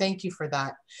here. So thank you for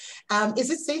that. Is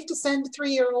it safe to send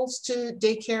 3-year-olds to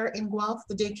daycare in Guelph?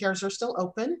 The daycares are still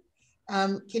open.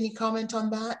 Can you comment on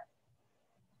that?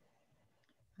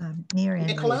 Near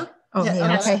Nicola? Oh,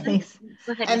 yeah, okay, thanks.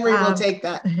 Henry will take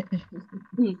that.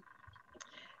 No,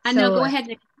 go ahead,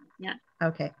 Nicola. Yeah.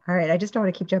 Okay, all right. I just don't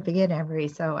want to keep jumping in, Emery.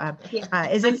 So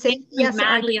is it safe? Yes.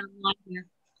 Madly online here.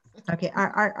 Okay,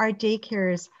 our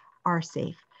daycares are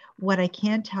safe. What I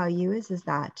can tell you is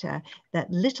that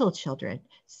that little children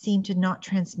seem to not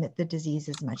transmit the disease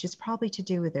as much. It's probably to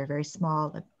do with their very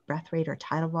small breath rate or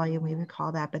tidal volume, we would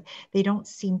call that, but they don't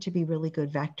seem to be really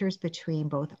good vectors between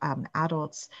both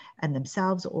adults and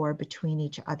themselves or between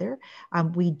each other.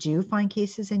 We do find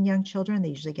cases in young children. They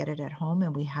usually get it at home,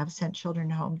 and we have sent children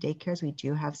home daycares. We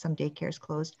do have some daycares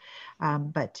closed,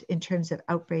 but in terms of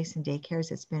outbreaks in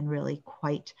daycares, it's been really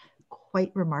quite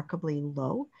remarkably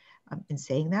low. In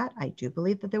saying that, I do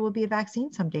believe that there will be a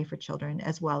vaccine someday for children,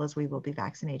 as well as we will be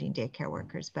vaccinating daycare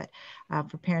workers. But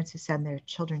for parents who send their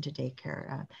children to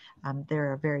daycare,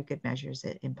 there are very good measures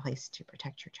in place to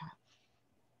protect your child.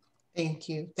 Thank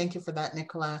you. Thank you for that,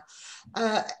 Nicola.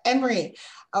 Emery,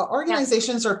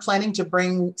 organizations are planning to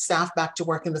bring staff back to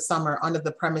work in the summer under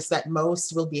the premise that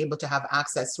most will be able to have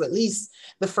access to at least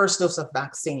the first dose of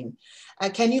vaccine.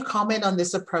 Can you comment on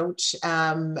this approach?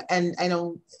 And I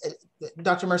know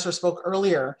Dr. Mercer spoke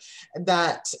earlier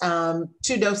that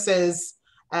 2 doses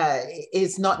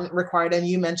is not required, and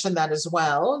you mentioned that as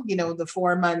well. You know, the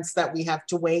 4 months that we have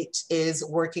to wait is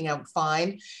working out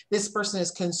fine. This person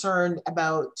is concerned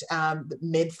about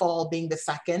mid-fall being the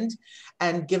second,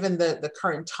 and given the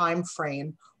current time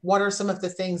frame, what are some of the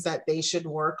things that they should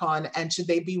work on, and should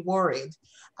they be worried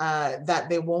that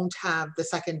they won't have the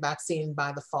second vaccine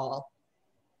by the fall?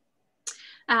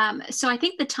 So I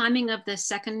think the timing of the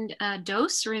second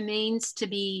dose remains to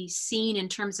be seen in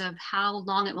terms of how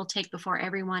long it will take before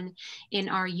everyone in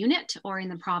our unit or in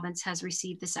the province has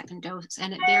received the second dose.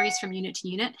 And it varies from unit to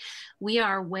unit. We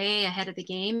are way ahead of the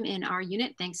game in our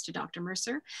unit, thanks to Dr.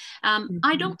 Mercer.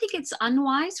 I don't think it's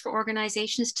unwise for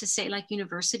organizations to say, like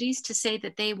universities, to say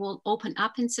that they will open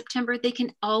up in September. They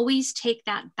can always take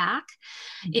that back.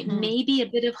 It may be a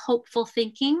bit of hopeful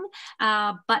thinking,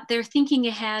 but they're thinking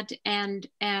ahead, and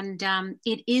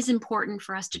it is important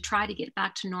for us to try to get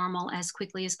back to normal as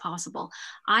quickly as possible.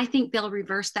 I think they'll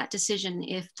reverse that decision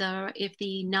if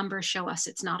the numbers show us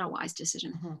it's not a wise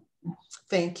decision.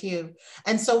 Thank you.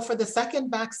 And so for the second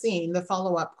vaccine, the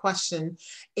follow-up question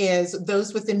is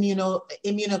those with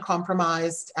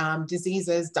immunocompromised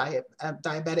diseases,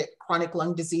 diabetic, chronic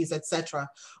lung disease, etc.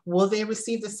 Will they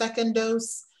receive the second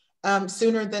dose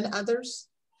sooner than others?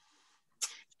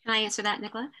 Can I answer that,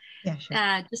 Nicola? Yeah,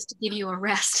 sure. Just to give you a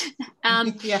rest.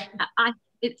 Yeah.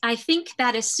 I think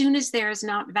that as soon as there is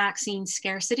not vaccine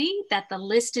scarcity, that the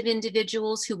list of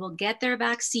individuals who will get their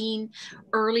vaccine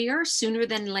earlier, sooner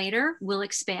than later, will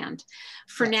expand.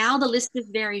 For now, the list is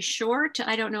very short.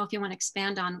 I don't know if you want to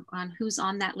expand on who's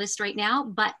on that list right now,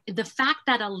 but the fact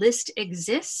that a list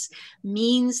exists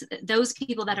means that those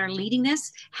people that are leading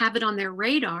this have it on their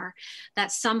radar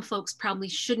that some folks probably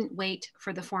shouldn't wait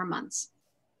for the 4 months.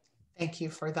 Thank you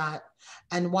for that.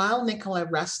 And while Nicola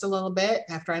rests a little bit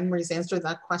after Anne-Marie's answered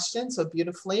that question so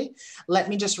beautifully, let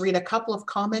me just read a couple of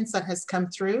comments that has come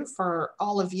through for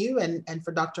all of you and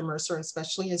for Dr. Mercer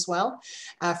especially as well.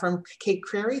 From Kate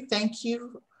Creary, thank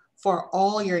you for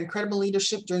all your incredible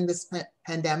leadership during this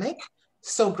pandemic.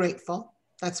 So grateful.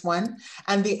 That's one.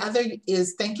 And the other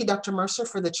is thank you, Dr. Mercer,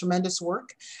 for the tremendous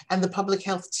work and the public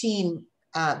health team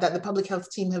that the public health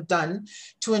team have done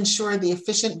to ensure the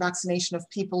efficient vaccination of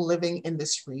people living in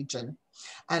this region.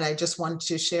 And I just want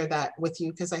to share that with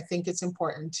you because I think it's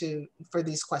important for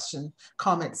these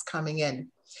comments coming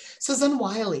in. Susan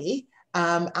Wiley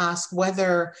asked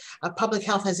whether public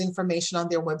health has information on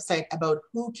their website about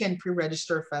who can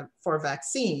pre-register for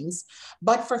vaccines,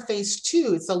 but for phase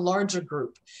 2, it's a larger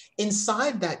group.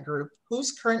 Inside that group,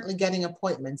 who's currently getting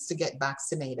appointments to get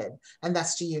vaccinated? And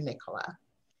that's to you, Nicola.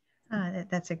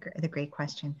 That's a great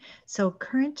question. So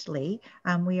currently,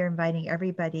 we are inviting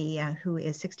everybody who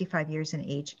is 65 years in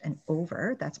age and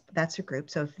over. That's a group.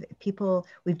 So if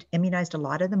we've immunized a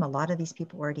lot of them. A lot of these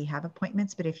people already have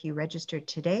appointments, but if you registered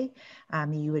today,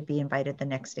 you would be invited the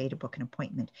next day to book an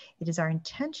appointment. It is our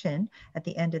intention at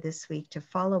the end of this week to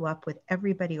follow up with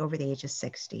everybody over the age of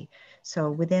 60.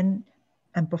 So within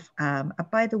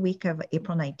by the week of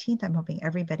April 19th, I'm hoping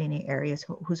everybody in the area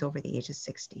who's over the age of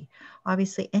 60.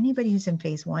 Obviously, anybody who's in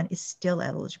phase 1 is still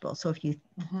eligible. So if you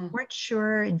weren't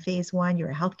sure in phase 1,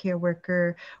 you're a healthcare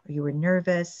worker, or you were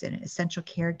nervous, an essential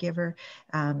caregiver,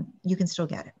 you can still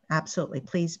get it. Absolutely.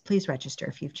 Please register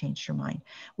if you've changed your mind.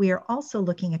 We are also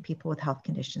looking at people with health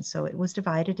conditions. So it was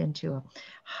divided into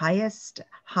high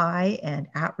and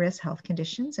at-risk health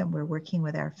conditions, and we're working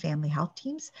with our family health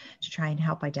teams to try and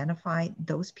help identify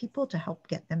those people to help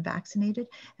get them vaccinated.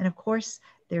 And of course,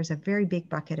 there's a very big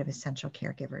bucket of essential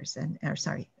caregivers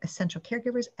essential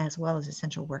caregivers as well as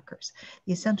essential workers.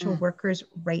 The essential workers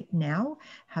right now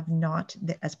have not,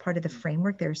 as part of the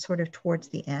framework, they're sort of towards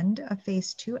the end of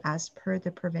phase 2 as per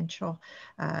the provincial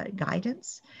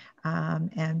guidance.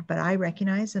 But I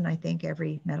recognize, and I think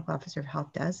every medical officer of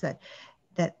health does, that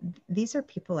these are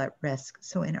people at risk.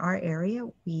 So in our area,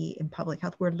 in public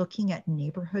health, we're looking at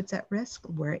neighborhoods at risk,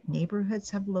 where neighborhoods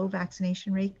have low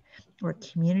vaccination rate, or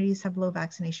communities have low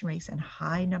vaccination rates and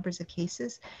high numbers of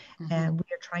cases. And we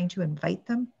are trying to invite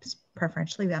them,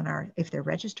 preferentially if they're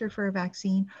registered for a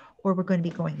vaccine, or we're going to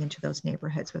be going into those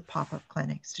neighborhoods with pop-up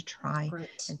clinics to try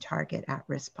and target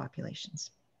at-risk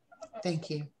populations. Thank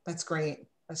you. That's great.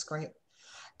 That's great.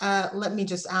 Let me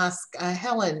just ask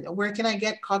Helen, where can I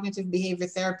get cognitive behavior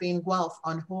therapy in Guelph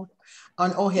on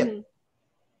OHIP?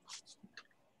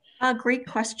 Great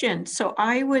question. So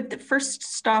the first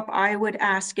stop I would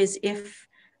ask is if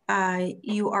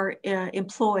you are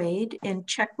employed, and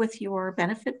check with your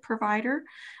benefit provider.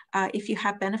 If you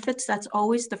have benefits, that's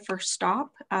always the first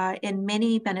stop. And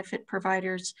many benefit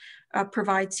providers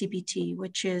provide CBT,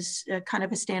 which is kind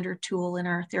of a standard tool in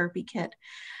our therapy kit.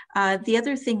 The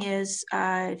other thing is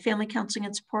family counseling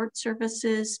and support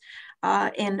services,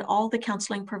 and all the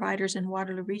counseling providers in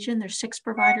Waterloo region. There's 6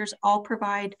 providers, all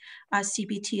provide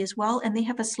CBT as well, and they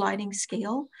have a sliding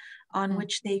scale on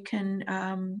which they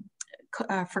can,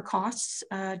 for costs,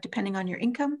 depending on your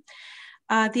income.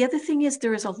 The other thing is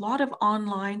there is a lot of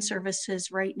online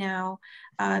services right now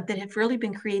that have really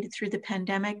been created through the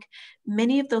pandemic.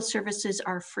 Many of those services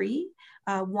are free.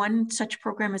 One such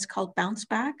program is called Bounce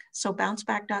Back. So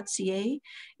bounceback.ca,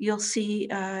 you'll see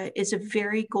is a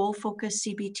very goal-focused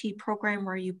CBT program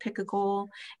where you pick a goal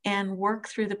and work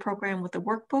through the program with a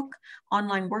workbook,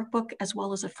 online workbook, as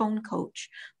well as a phone coach.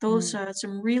 Those are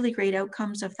some really great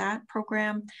outcomes of that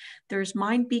program. There's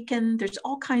Mind Beacon. There's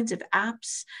all kinds of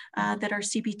apps that are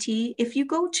CBT. If you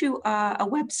go to a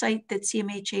website that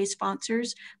CMHA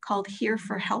sponsors called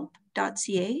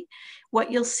hereforhelp.ca, what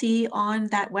you'll see on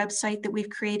that website that we've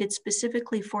created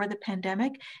specifically for the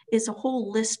pandemic is a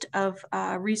whole list of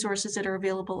resources that are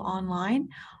available online.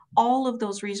 all of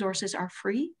those resources are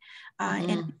free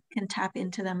and can tap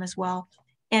into them as well.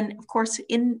 And of course,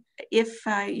 if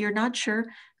you're not sure,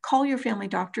 call your family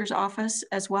doctor's office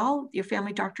as well. Your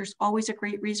family doctor is always a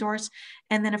great resource.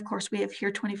 And then of course we have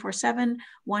Here 24/7,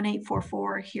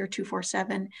 1-844 Here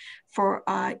 247 for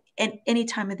any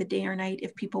time of the day or night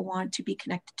if people want to be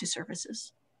connected to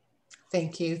services.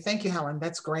 Thank you, Helen.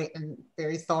 That's great and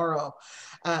very thorough.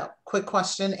 Quick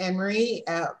question, Anne-Marie.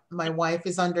 My wife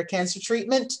is under cancer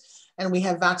treatment and we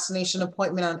have vaccination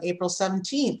appointment on April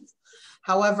 17th.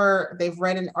 However, they've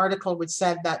read an article which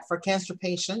said that for cancer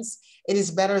patients, it is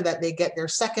better that they get their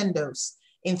second dose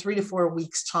in 3 to 4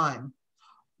 weeks' time.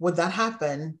 Would that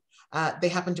happen? They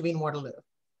happen to be in Waterloo.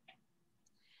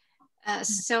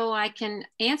 So I can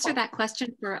answer that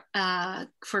question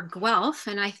for Guelph,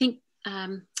 and I think,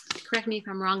 correct me if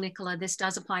I'm wrong, Nicola, this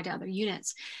does apply to other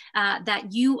units,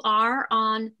 that you are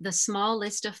on the small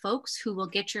list of folks who will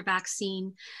get your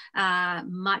vaccine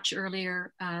much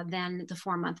earlier than the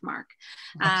 4-month mark.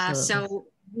 So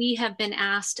we have been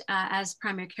asked as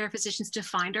primary care physicians to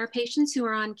find our patients who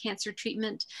are on cancer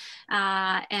treatment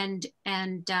and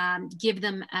give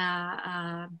them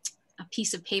a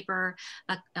piece of paper,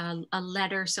 a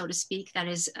letter, so to speak, that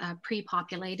is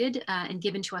pre-populated and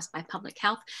given to us by public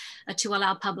health to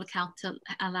allow public health to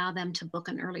allow them to book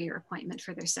an earlier appointment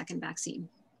for their second vaccine.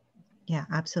 Yeah,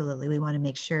 absolutely. We want to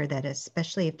make sure that,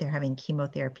 especially if they're having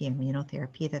chemotherapy and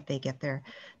immunotherapy, that they get their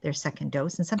second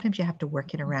dose. And sometimes you have to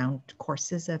work it around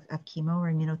courses of chemo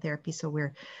or immunotherapy. So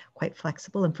we're quite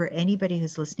flexible. And for anybody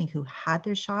who's listening who had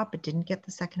their shot but didn't get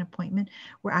the second appointment,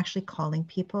 we're actually calling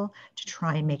people to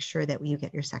try and make sure that you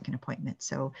get your second appointment.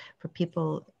 So for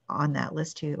people on that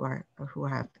list who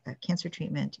have cancer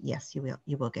treatment, yes, you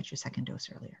will get your second dose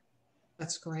earlier.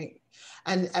 That's great.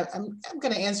 And I'm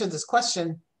going to answer this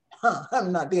question.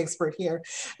 I'm not the expert here.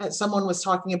 Someone was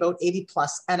talking about 80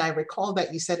 plus, and I recall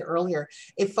that you said earlier,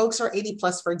 if folks are 80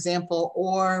 plus, for example,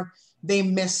 or they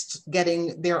missed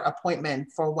getting their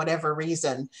appointment for whatever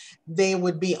reason, they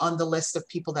would be on the list of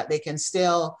people that they can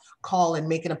still call and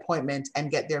make an appointment and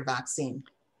get their vaccine.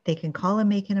 They can call and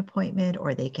make an appointment,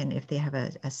 or they can, if they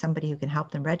have somebody who can help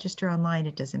them register online,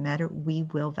 it doesn't matter. We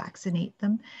will vaccinate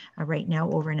them. Right now,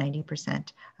 over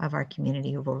 90% of our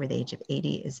community who are over the age of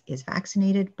 80 is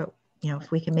vaccinated. But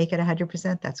if we can make it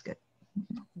 100%, that's good.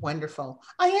 Wonderful.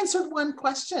 I answered one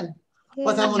question.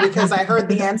 Well, that's only because I heard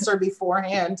the answer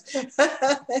beforehand.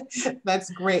 That's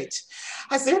great.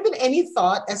 Has there been any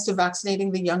thought as to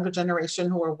vaccinating the younger generation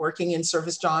who are working in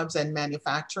service jobs and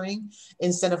manufacturing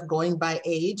instead of going by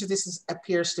age? This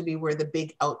appears to be where the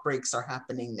big outbreaks are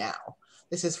happening now.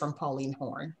 This is from Pauline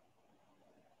Horn.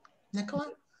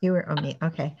 Nicola? You were on me.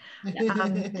 Okay.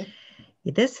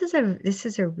 This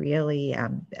is a really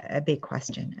a big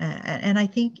question, and I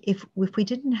think if we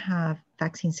didn't have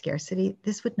vaccine scarcity,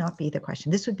 this would not be the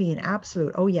question. This would be an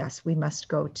absolute, oh yes, we must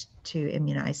go to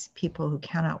immunize people who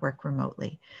cannot work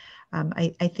remotely.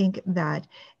 I think that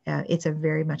it's a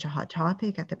very much a hot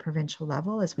topic at the provincial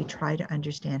level as we try to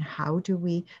understand how do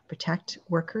we protect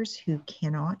workers who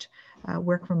cannot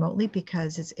work remotely,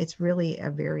 because it's really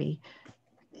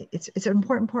it's an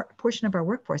important portion of our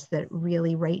workforce that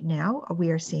really right now we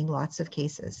are seeing lots of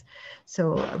cases.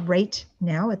 So right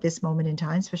now at this moment in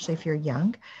time, especially if you're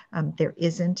young, there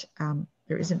isn't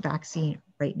vaccine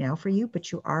right now for you,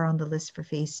 but you are on the list for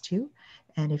phase 2.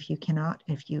 And if you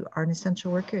are an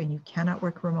essential worker and you cannot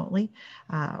work remotely,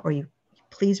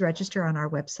 please register on our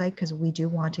website, because we do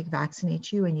want to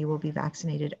vaccinate you, and you will be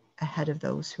vaccinated ahead of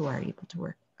those who are able to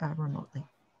work remotely.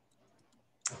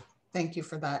 Thank you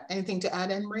for that. Anything to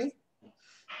add, Anne-Marie?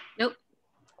 Nope.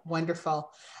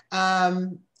 Wonderful.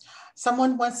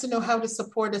 Someone wants to know how to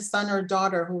support a son or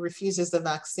daughter who refuses the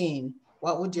vaccine.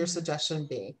 What would your suggestion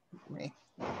be,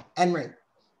 Anne-Marie?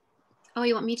 Oh,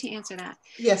 you want me to answer that?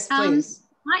 Yes, please.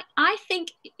 I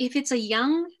think if it's a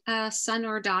young son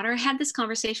or daughter, I had this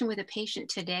conversation with a patient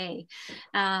today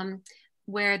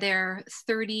where their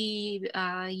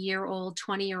 30-year-old,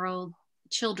 20-year-old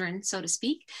children, so to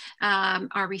speak,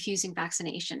 are refusing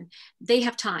vaccination. They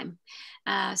have time.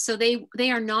 So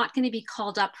they are not going to be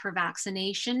called up for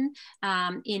vaccination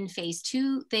in phase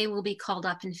 2. They will be called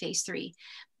up in phase 3.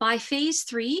 By phase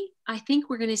 3, I think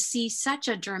we're going to see such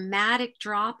a dramatic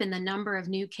drop in the number of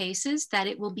new cases that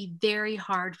it will be very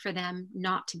hard for them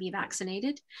not to be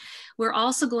vaccinated. We're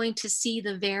also going to see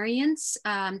the variants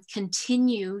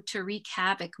continue to wreak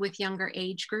havoc with younger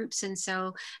age groups. And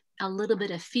so a little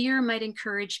bit of fear might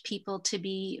encourage people to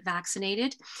be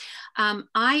vaccinated.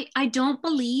 I don't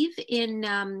believe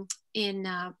in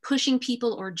pushing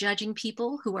people or judging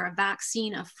people who are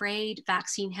vaccine afraid,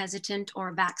 vaccine hesitant,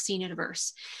 or vaccine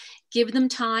adverse. Give them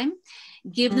time,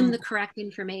 give them the correct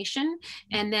information,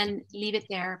 and then leave it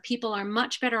there. People are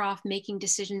much better off making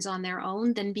decisions on their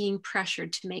own than being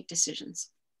pressured to make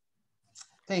decisions.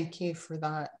 Thank you for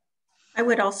that. I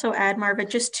would also add, Marva,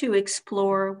 just to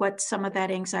explore what some of that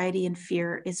anxiety and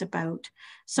fear is about.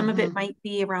 Some of it might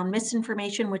be around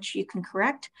misinformation, which you can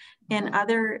correct, and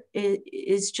other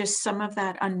is just some of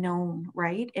that unknown,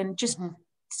 right? And just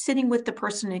sitting with the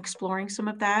person and exploring some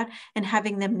of that and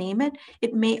having them name it,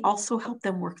 it may also help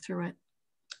them work through it.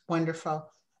 Wonderful.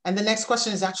 And the next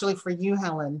question is actually for you,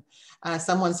 Helen.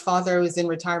 Someone's father was in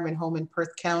retirement home in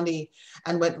Perth County,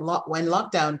 and when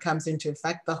lockdown comes into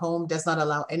effect, the home does not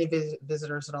allow any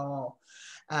visitors at all.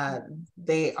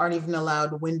 They aren't even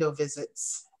allowed window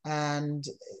visits, and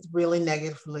it really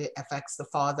negatively affects the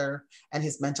father and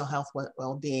his mental health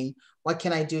well-being. What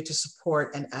can I do to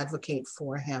support and advocate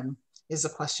for him? Is a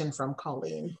question from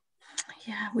Colleen.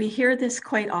 Yeah, we hear this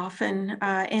quite often,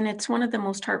 and it's one of the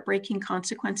most heartbreaking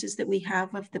consequences that we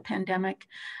have of the pandemic.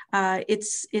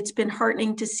 It's been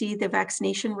heartening to see the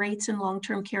vaccination rates in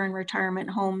long-term care and retirement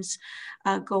homes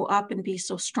go up and be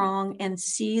so strong, and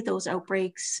see those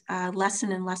outbreaks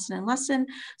lessen and lessen and lessen.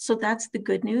 So that's the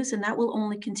good news, and that will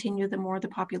only continue the more the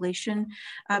population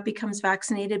becomes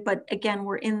vaccinated. But again,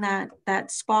 we're in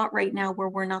that spot right now where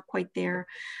we're not quite there.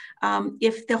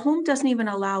 If the home doesn't even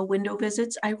allow window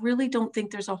visits, I really don't think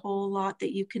there's a whole lot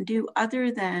that you can do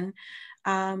other than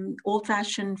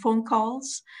old-fashioned phone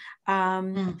calls,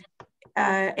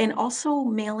 and also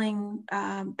mailing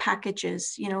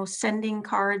packages, you know, sending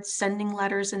cards, sending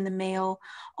letters in the mail.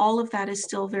 All of that is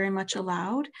still very much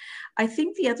allowed. I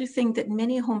think the other thing that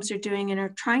many homes are doing and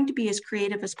are trying to be as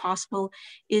creative as possible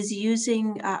is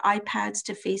using iPads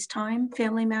to FaceTime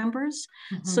family members.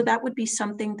 So that would be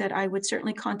something that I would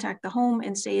certainly contact the home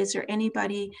and say, is there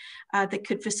anybody that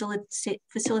could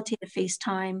facilitate a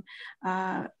FaceTime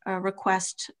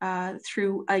request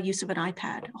through a use of an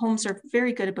iPad? Homes are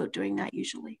very good about doing that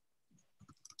usually.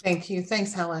 Thank you.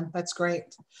 Thanks, Helen. That's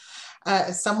great.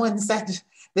 Someone said,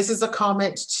 this is a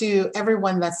comment to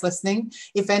everyone that's listening.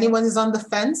 If anyone is on the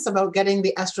fence about getting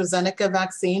the AstraZeneca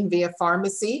vaccine via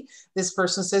pharmacy, this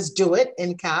person says, do it,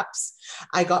 in caps.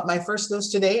 I got my first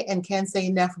dose today and can't say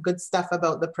enough good stuff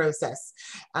about the process.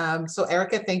 So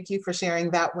Erica, thank you for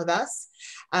sharing that with us.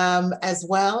 As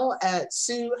well,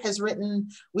 Sue has written,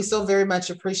 we so very much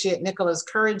appreciate Nicola's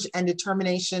courage and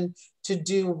determination to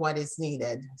do what is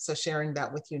needed. So sharing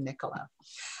that with you, Nicola.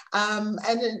 And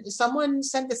then someone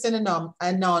sent this in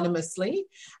anonymously.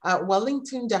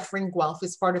 Wellington, Dufferin, Guelph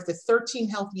is part of the 13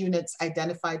 health units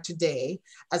identified today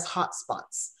as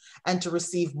hotspots and to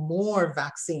receive more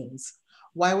vaccines.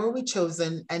 Why were we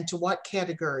chosen, and to what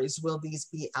categories will these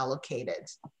be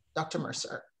allocated? Dr.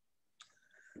 Mercer.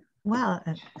 Well,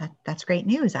 that's great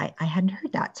news. I hadn't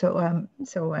heard that.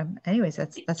 So, anyways,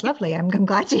 that's lovely. I'm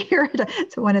glad to hear it.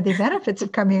 It's one of the benefits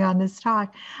of coming on this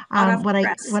talk. What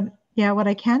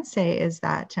I can say is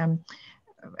that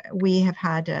we have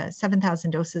had 7,000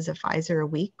 doses of Pfizer a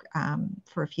week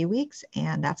for a few weeks,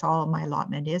 and that's all my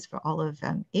allotment is for all of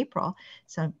April.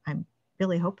 So I'm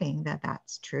really hoping that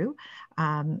that's true.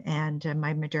 And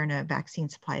my Moderna vaccine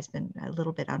supply has been a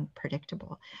little bit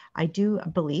unpredictable. I do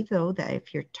believe, though, that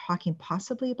if you're talking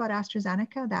possibly about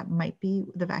AstraZeneca, that might be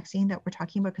the vaccine that we're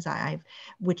talking about, because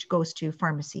which goes to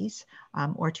pharmacies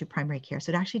or to primary care.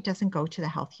 So it actually doesn't go to the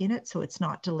health unit. So it's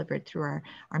not delivered through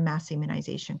our mass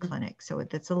immunization clinic. So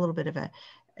that's a little bit of a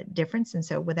difference. And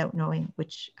so without knowing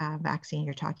which vaccine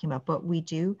you're talking about, but we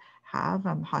do have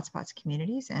hotspots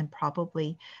communities, and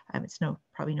probably it's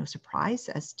probably no surprise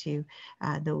as to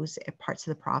those parts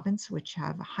of the province which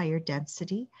have a higher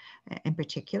density in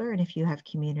particular. And if you have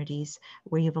communities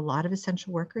where you have a lot of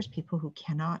essential workers, people who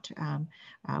cannot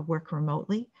work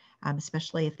remotely,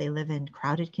 especially if they live in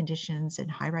crowded conditions in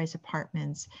high-rise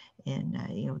apartments,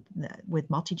 with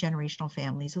multi-generational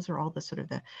families, those are all the sort of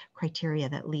the criteria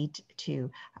that lead to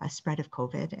a spread of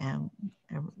COVID and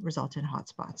result in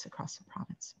hotspots across the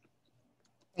province.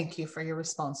 Thank you for your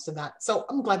response to that. So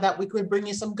I'm glad that we could bring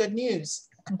you some good news.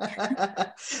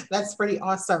 That's pretty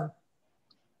awesome.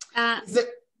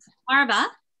 Marva,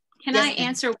 can yes, I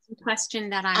answer one question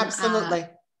that I'm— Absolutely.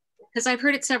 Because I've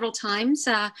heard it several times,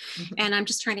 and I'm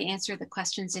just trying to answer the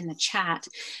questions in the chat.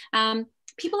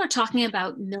 People are talking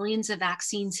about millions of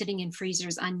vaccines sitting in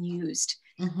freezers unused.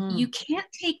 You can't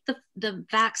take the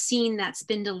vaccine that's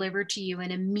been delivered to you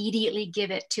and immediately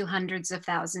give it to hundreds of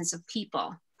thousands of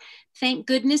people. Thank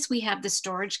goodness we have the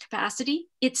storage capacity.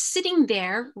 It's sitting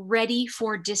there ready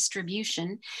for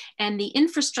distribution, and the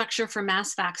infrastructure for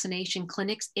mass vaccination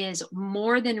clinics is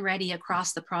more than ready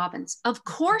across the province. Of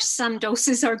course, some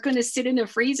doses are going to sit in a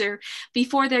freezer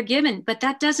before they're given, but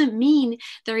that doesn't mean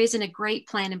there isn't a great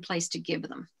plan in place to give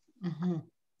them. Mm-hmm.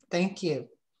 Thank you.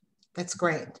 That's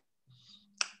great.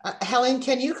 Helen,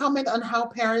 can you comment on how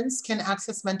parents can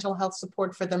access mental health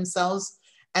support for themselves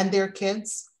and their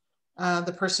kids?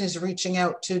 The person is reaching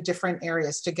out to different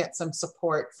areas to get some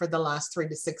support for the last 3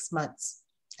 to 6 months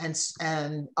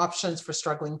and options for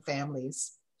struggling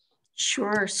families.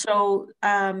 Sure. So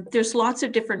there's lots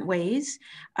of different ways.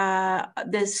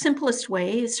 The simplest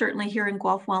way, certainly here in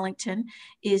Guelph, Wellington,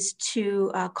 is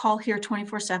to call HERE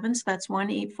 24/7. So that's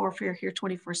 1-844-HERE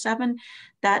 24/7.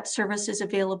 That service is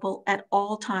available at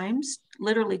all times,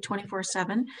 literally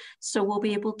 24/7. So we'll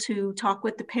be able to talk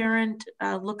with the parent,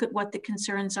 look at what the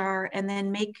concerns are, and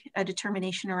then make a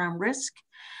determination around risk,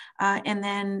 and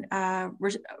then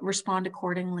respond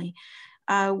accordingly.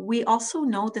 We also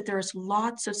know that there's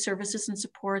lots of services and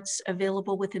supports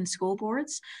available within school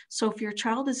boards. So if your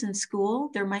child is in school,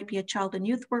 there might be a child and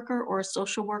youth worker or a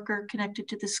social worker connected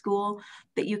to the school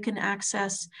that you can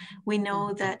access. We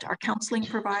know that our counseling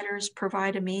providers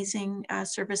provide amazing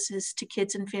services to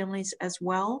kids and families as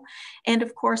well. And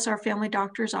of course, our family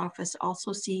doctor's office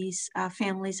also sees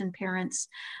families and parents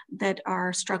that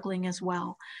are struggling as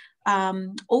well.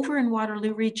 Over in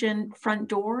Waterloo region, Front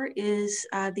Door is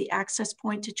the access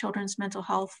point to children's mental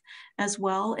health as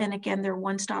well. And again, they're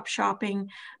one-stop shopping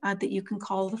that you can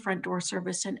call the Front Door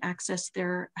service and access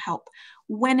their help.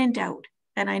 When in doubt,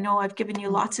 and I know I've given you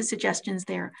lots of suggestions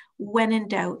there, when in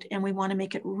doubt, and we want to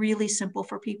make it really simple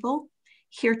for people,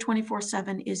 HERE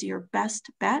 24/7 is your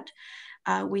best bet.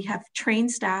 We have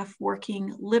trained staff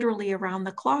working literally around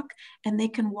the clock, and they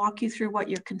can walk you through what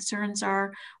your concerns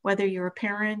are, whether you're a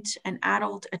parent, an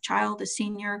adult, a child, a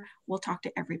senior. We'll talk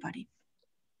to everybody.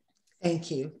 Thank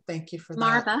you. Thank you for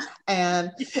Marva. that.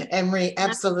 And Emery,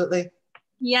 absolutely.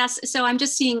 Yes, so I'm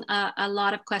just seeing a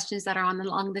lot of questions that are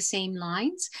along the same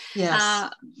lines.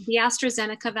 Yes. The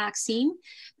AstraZeneca vaccine,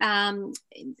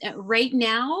 right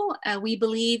now, we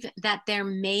believe that there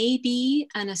may be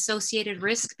an associated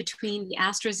risk between the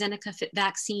AstraZeneca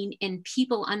vaccine in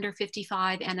people under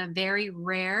 55 and a very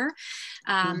rare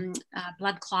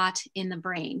blood clot in the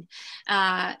brain.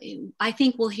 I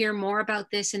think we'll hear more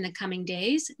about this in the coming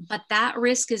days, but that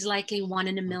risk is likely 1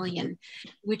 in a million,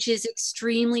 which is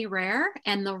extremely rare.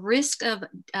 And the risk of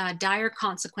dire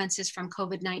consequences from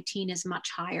COVID-19 is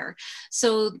much higher.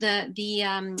 So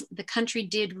the country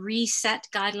did reset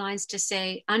guidelines to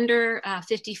say under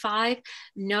 55,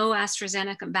 no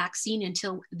AstraZeneca vaccine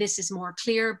until this is more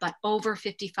clear, but over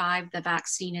 55, the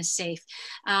vaccine is safe.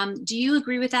 Do you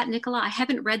agree with that, Nicola? I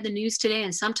haven't read the news today,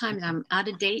 and sometimes I'm out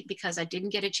of date because I didn't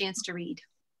get a chance to read.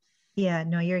 Yeah,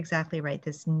 no, you're exactly right.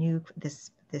 This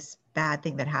bad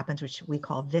thing that happens, which we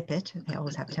call VIPIT, I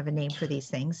always have to have a name for these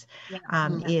things,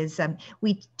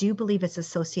 we do believe it's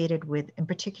associated with, in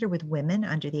particular with women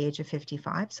under the age of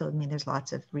 55. So, I mean, there's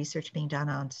lots of research being done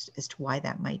on as to why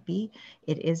that might be.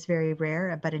 It is very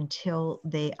rare, but until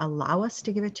they allow us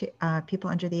to give it to people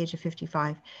under the age of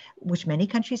 55, which many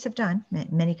countries have done,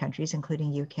 many countries,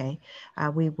 including UK,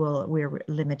 we're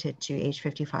limited to age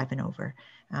 55 and over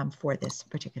for this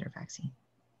particular vaccine.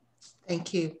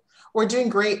 Thank you. We're doing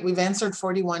great. We've answered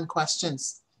 41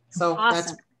 questions. So awesome.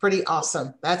 That's pretty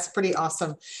awesome. That's pretty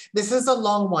awesome. This is a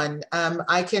long one.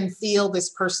 I can feel this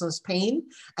person's pain,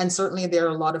 and certainly there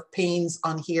are a lot of pains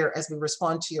on here as we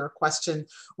respond to your question.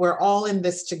 We're all in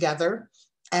this together,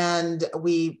 and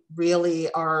we really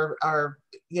are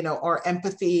you know, our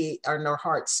empathy and our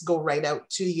hearts go right out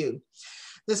to you.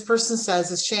 This person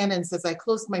says, as Shannon says, I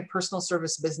closed my personal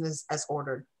service business as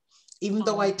ordered. Even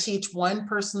though I teach one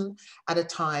person at a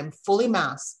time, fully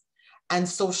masked and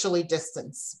socially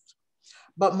distanced.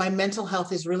 But my mental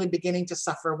health is really beginning to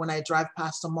suffer when I drive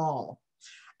past a mall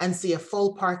and see a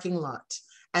full parking lot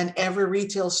and every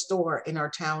retail store in our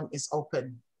town is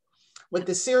open. With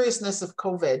the seriousness of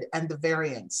COVID and the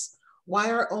variants, why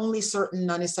are only certain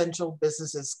non-essential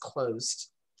businesses closed?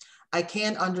 I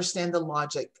can't understand the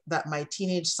logic that my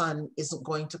teenage son isn't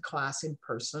going to class in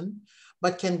person,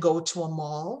 but can go to a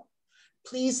mall.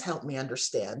 Please help me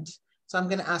understand. So I'm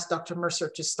going to ask Dr.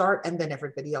 Mercer to start, and then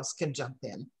everybody else can jump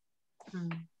in.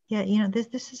 Yeah, you know,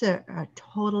 this is a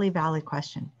totally valid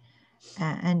question,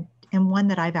 and one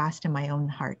that I've asked in my own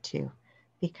heart too,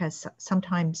 because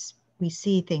sometimes we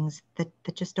see things that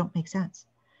just don't make sense.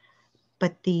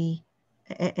 But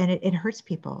it hurts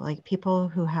people, like people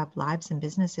who have lives and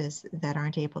businesses that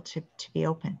aren't able to be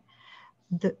open.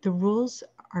 The rules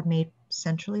are made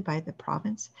centrally by the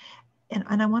province.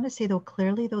 And I want to say though,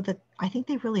 clearly though, that I think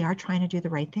they really are trying to do the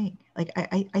right thing. Like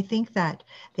I think that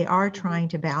they are trying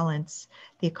to balance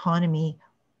the economy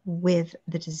with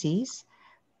the disease,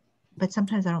 but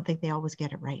sometimes I don't think they always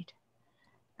get it right.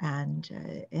 And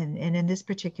in this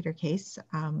particular case,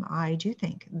 I do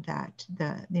think that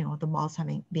the malls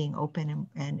being open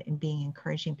and being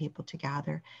encouraging people to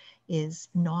gather is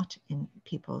not in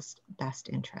people's best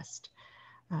interest.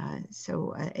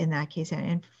 So in that case,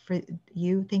 and for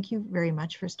you, thank you very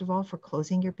much, first of all, for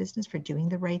closing your business, for doing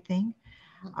the right thing.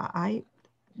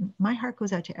 My heart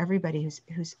goes out to everybody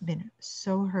who's been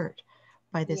so hurt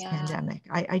by this pandemic.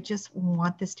 I just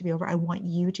want this to be over. I want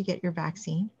you to get your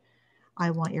vaccine. I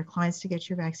want your clients to get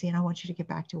your vaccine. I want you to get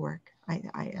back to work.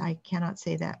 I cannot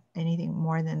say that anything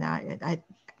more than that.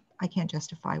 I can't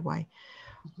justify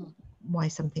why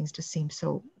some things just seem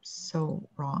so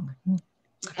wrong.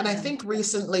 And I think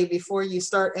recently, before you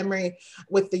start, Emery,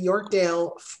 with the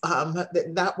Yorkdale,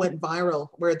 that went viral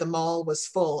where the mall was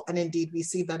full. And indeed, we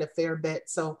see that a fair bit.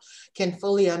 So can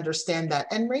fully understand that.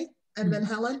 Emery, and then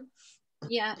Helen?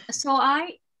 Yeah, so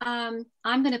I'm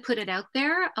going to put it out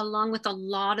there, along with a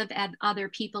lot of other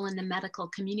people in the medical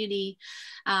community.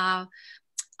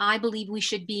 I believe we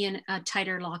should be in a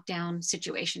tighter lockdown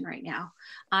situation right now.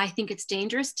 I think it's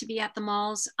dangerous to be at the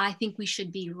malls. I think we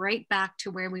should be right back to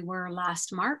where we were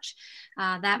last March.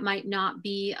 That might not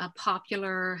be a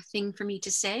popular thing for me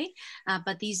to say,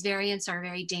 but these variants are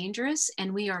very dangerous,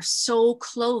 and we are so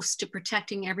close to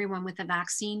protecting everyone with a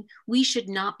vaccine. We should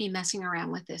not be messing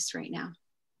around with this right now.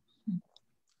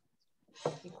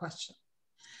 Good question.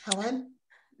 Helen?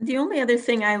 The only other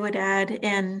thing I would add,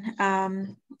 and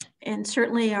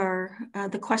certainly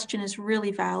the question is really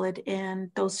valid,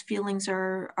 and those feelings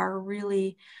are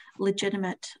really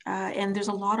legitimate, and there's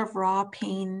a lot of raw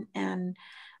pain and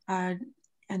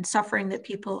suffering that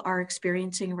people are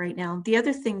experiencing right now. The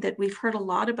other thing that we've heard a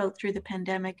lot about through the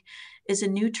pandemic is a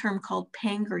new term called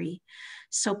pangry.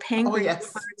 So pangry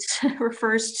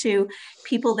refers to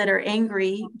people that are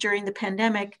angry during the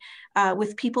pandemic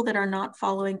with people that are not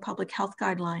following public health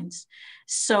guidelines.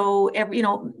 So,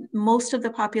 most of the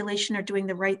population are doing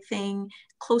the right thing,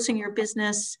 closing your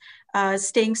business,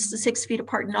 staying 6 feet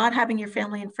apart, not having your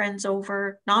family and friends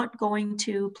over, not going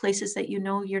to places that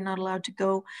you're not allowed to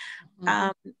go.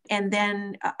 And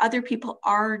then other people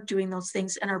are doing those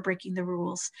things and are breaking the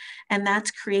rules. And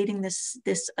that's creating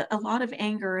a lot of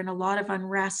anger and a lot of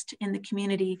unrest in the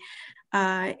community.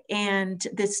 And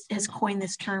this has coined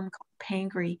this term called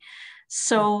pangry.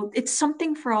 So it's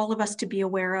something for all of us to be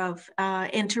aware of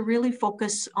and to really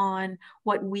focus on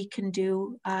what we can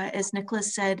do. As Nicola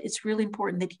said, it's really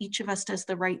important that each of us does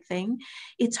the right thing.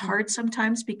 It's hard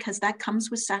sometimes because that comes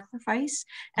with sacrifice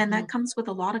and that comes with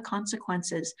a lot of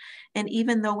consequences. And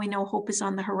even though we know hope is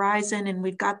on the horizon and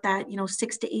we've got that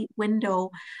 6 to 8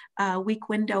 week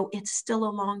window, it's still a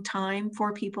long time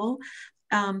for people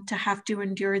to have to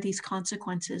endure these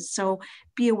consequences. So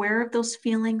be aware of those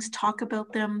feelings, talk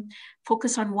about them,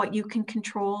 focus on what you can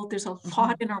control. There's a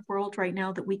lot in our world right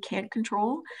now that we can't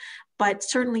control, but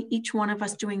certainly each one of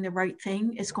us doing the right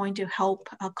thing is going to help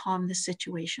calm the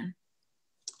situation.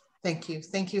 Thank you.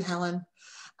 Thank you, Helen.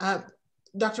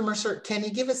 Dr. Mercer, can you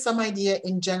give us some idea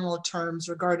in general terms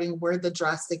regarding where the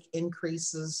drastic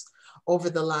increases over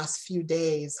the last few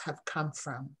days have come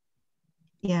from?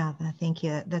 Yeah, thank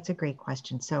you. That's a great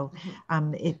question. So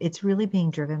it's really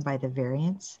being driven by the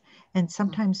variants. And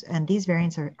sometimes, and these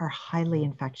variants are highly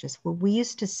infectious. Well, we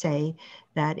used to say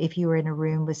that if you were in a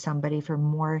room with somebody for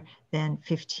more than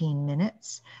 15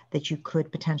 minutes, that you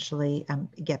could potentially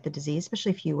get the disease,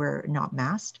 especially if you were not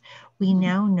masked. We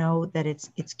now know that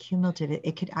it's cumulative.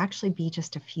 It could actually be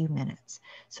just a few minutes.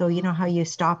 So you know how you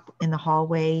stop in the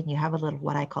hallway and you have a little,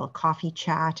 what I call a coffee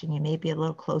chat, and you may be a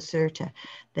little closer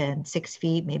than 6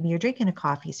 feet. Maybe you're drinking a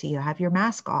coffee, so you have your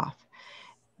mask off.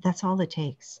 That's all it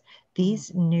takes.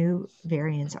 These new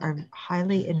variants are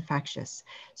highly infectious,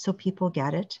 so people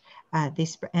get it.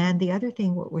 And the other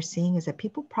thing, what we're seeing is that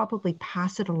people probably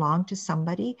pass it along to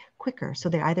somebody quicker. So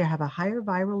they either have a higher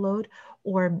viral load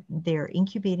or they're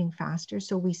incubating faster.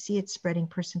 So we see it spreading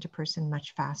person to person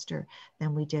much faster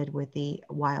than we did with the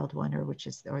wild one, or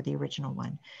the original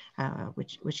one,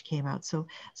 which came out. So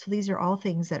these are all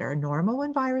things that are normal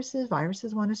in viruses.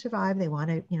 Viruses want to survive. They want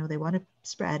to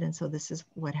spread, and so this is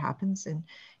what happens. And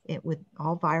with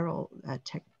all viral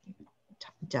tech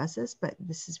does this, but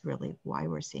this is really why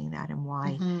we're seeing that and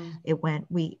why it went.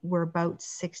 We're about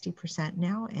 60%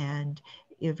 now, and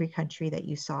every country that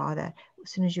you saw, that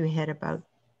as soon as you hit about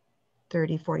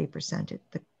 30-40%,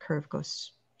 the curve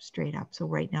goes straight up. So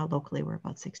right now locally we're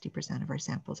about 60% of our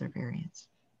samples are variants.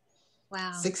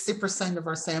 Wow. 60% of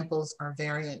our samples are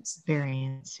variants.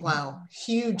 Variants. Wow.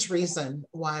 Huge reason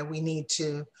why we need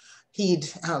to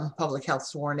heed public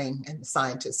health's warning and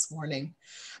scientists' warning.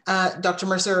 Dr.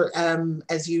 Mercer,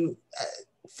 as you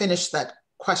finish that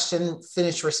question,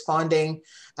 finish responding,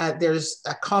 there's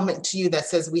a comment to you that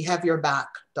says, "We have your back,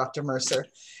 Dr. Mercer.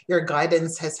 Your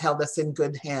guidance has held us in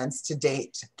good hands to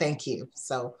date. Thank you."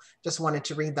 So just wanted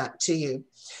to read that to you.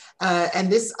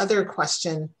 And this other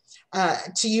question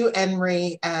to you,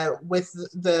 Anne-Marie, with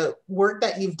the work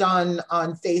that you've done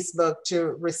on Facebook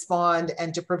to respond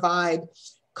and to provide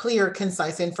clear,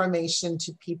 concise information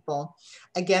to people.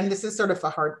 Again, this is sort of a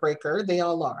heartbreaker. They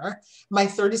all are. My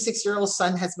 36-year-old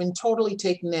son has been totally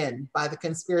taken in by the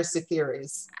conspiracy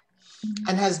theories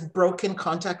and has broken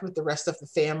contact with the rest of the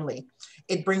family.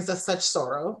 It brings us such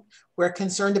sorrow. We're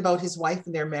concerned about his wife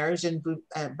and their marriage,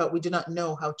 but we do not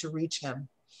know how to reach him.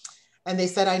 And they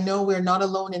said, "I know we're not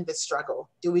alone in this struggle.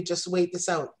 Do we just wait this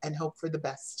out and hope for the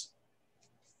best?"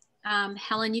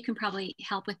 Helen, you can probably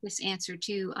help with this answer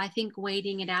too. I think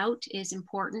waiting it out is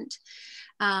important.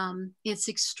 It's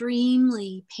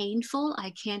extremely painful. I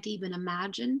can't even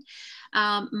imagine.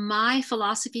 My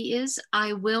philosophy is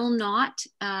I will not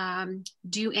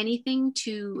do anything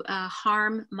to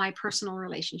harm my personal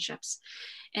relationships.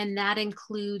 And that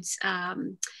includes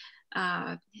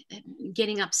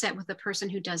getting upset with a person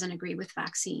who doesn't agree with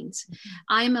vaccines.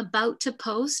 I'm about to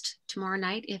post tomorrow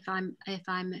night, if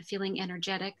I'm feeling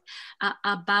energetic,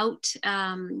 about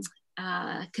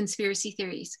conspiracy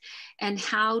theories and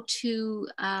how to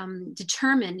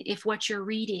determine if what you're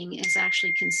reading is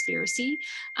actually conspiracy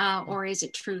or is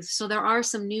it truth. So there are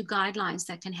some new guidelines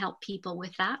that can help people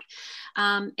with that.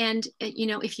 And you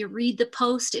know, if you read the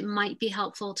post, it might be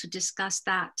helpful to discuss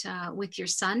that with your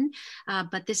son.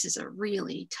 But this is a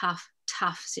really tough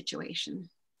situation.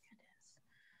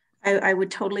 I would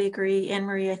totally agree,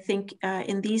 Anne-Marie. I think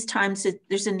in these times,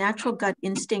 there's a natural gut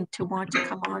instinct to want to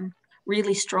come on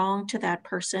really strong to that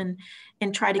person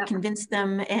and try to convince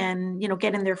them and, you know,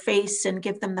 get in their face and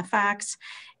give them the facts.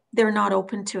 They're not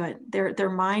open to it. Their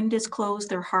mind is closed,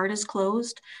 their heart is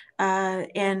closed.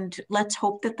 And let's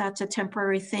hope that that's a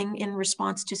temporary thing in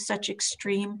response to such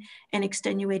extreme and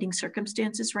extenuating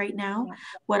circumstances right now. Yeah.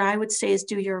 What I would say is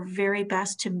do your very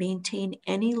best to maintain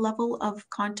any level of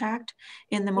contact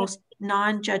in the most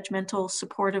non-judgmental,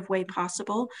 supportive way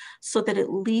possible, so that at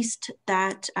least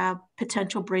that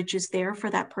potential bridge is there for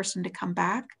that person to come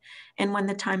back. And when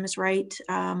the time is right,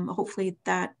 hopefully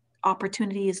that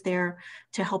opportunity is there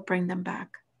to help bring them back.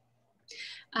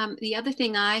 The other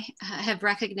thing I have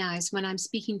recognized when I'm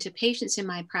speaking to patients in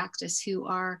my practice who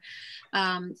are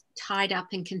tied up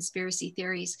in conspiracy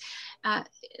theories,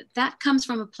 that comes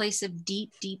from a place of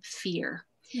deep fear.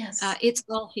 Yes. It's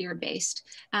all fear-based.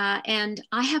 And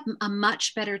I have a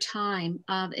much better time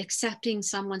of accepting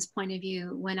someone's point of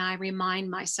view when I remind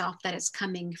myself that it's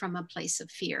coming from a place of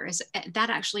fear. That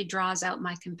actually draws out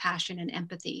my compassion and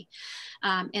empathy.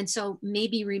 And so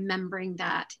maybe remembering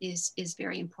that is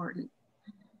very important.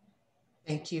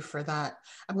 Thank you for that.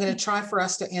 I'm going to try for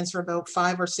us to answer about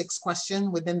 5 or 6 questions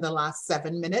within the last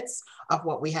 7 minutes of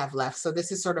what we have left. So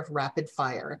this is sort of rapid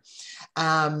fire.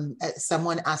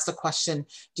 Someone asked a question,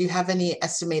 do you have any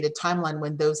estimated timeline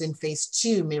when those in phase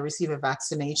 2 may receive a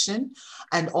vaccination?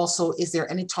 And also, is there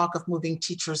any talk of moving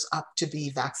teachers up to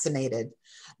be vaccinated?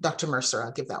 Dr. Mercer,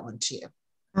 I'll give that one to you.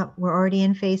 We're already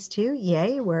in phase 2,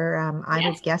 yay. We're, I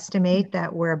would guesstimate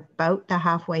that we're about the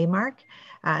halfway mark.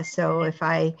 So if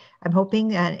I'm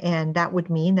hoping, and that would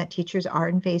mean that teachers are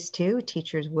in phase 2,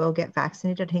 teachers will get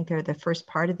vaccinated. I think they're the first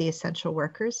part of the essential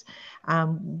workers.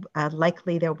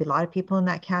 Likely there'll be a lot of people in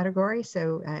that category.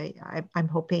 So I'm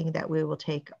hoping that we will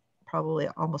take probably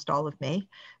almost all of May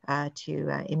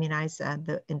to immunize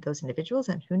those individuals.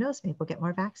 And who knows, maybe we'll get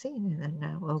more vaccine and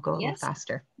then we'll go a little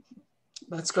faster.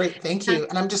 That's great, thank you.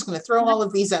 And I'm just going to throw all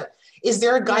of these out. Is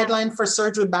there a guideline for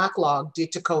surgery backlog due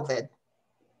to COVID?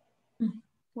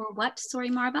 For what? Sorry,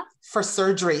 Marva? For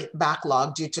surgery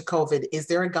backlog due to COVID, is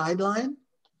there a guideline?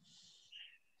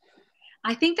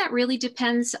 I think that really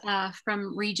depends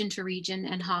from region to region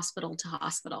and hospital to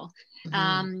hospital.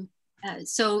 Mm-hmm.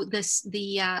 So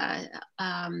the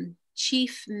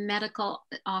chief medical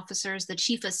officers, the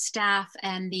chief of staff,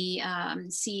 and the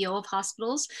CEO of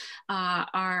hospitals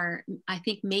are, I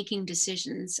think, making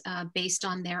decisions based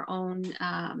on their own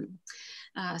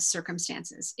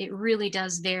circumstances. It really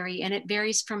does vary, and it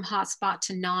varies from hotspot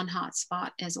to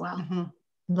non-hotspot as well. Mm-hmm.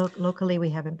 Locally, we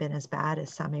haven't been as bad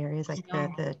as some areas, like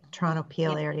the Toronto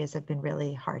Peel areas have been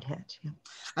really hard hit. Yeah.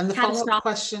 And the follow-up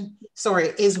question,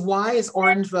 sorry, is why is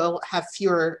Orangeville have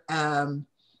fewer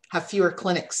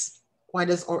clinics? Why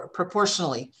does, or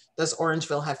proportionally, does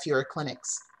Orangeville have fewer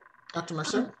clinics? Dr.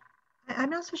 Mercer?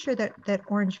 I'm not so sure that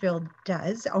Orangeville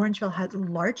does. Orangeville has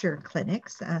larger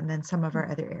clinics than some of our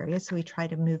other areas, so we try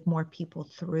to move more people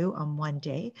through on one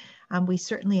day. We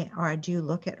certainly do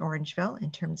look at Orangeville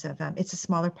in terms of it's a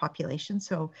smaller population,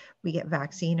 so we get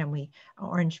vaccine, and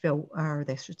Orangeville, or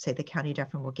they should say the County of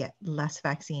Dufferin, will get less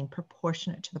vaccine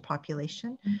proportionate to the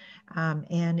population.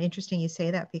 And interesting you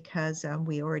say that, because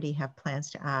we already have plans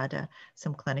to add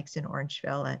some clinics in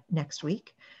Orangeville next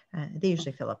week. They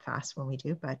usually fill up fast when we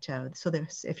do, but so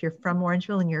if you're from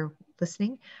Orangeville and you're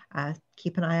listening,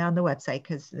 keep an eye on the website,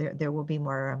 because there will be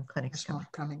more clinics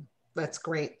coming. That's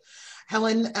great.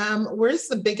 Helen, where's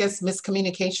the biggest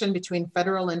miscommunication between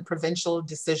federal and provincial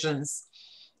decisions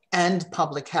and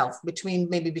public health,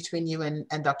 maybe between you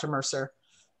and Dr. Mercer?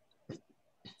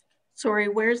 Sorry,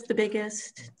 where's the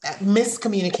biggest?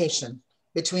 Miscommunication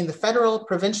between the federal,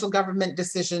 provincial government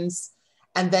decisions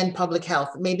and then public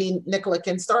health. Maybe Nicola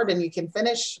can start and you can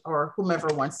finish, or whomever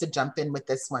wants to jump in with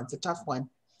this one. It's a tough one.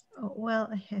 Well,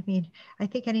 I mean, I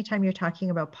think anytime you're talking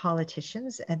about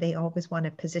politicians, they always want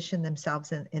to position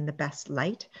themselves in the best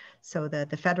light. So the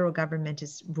federal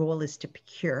government's role is to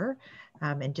procure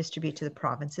and distribute to the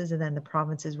provinces, and then the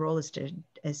province's role is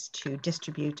to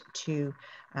distribute to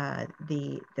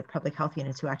the public health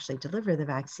units who actually deliver the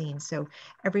vaccine. So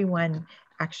everyone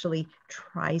actually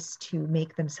tries to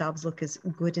make themselves look as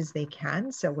good as they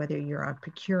can. So whether you're on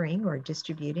procuring or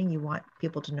distributing, you want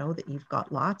people to know that you've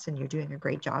got lots and you're doing a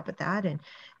great job at that.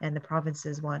 And the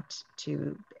provinces want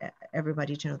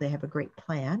everybody to know they have a great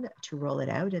plan to roll it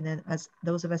out. And then as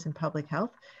those of us in public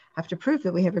health have to prove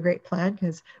that we have a great plan,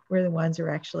 because we're the ones who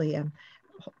are actually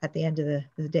at the end of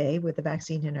the day with the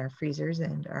vaccine in our freezers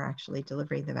and are actually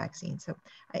delivering the vaccine. So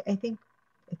I think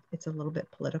it's a little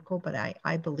bit political, but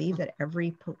I believe that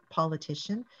every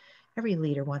politician, every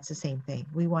leader wants the same thing.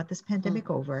 We want this pandemic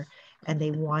over, and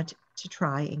they want to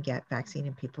try and get vaccine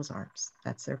in people's arms.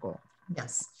 That's their goal.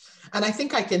 Yes. And I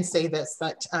think I can say this,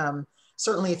 that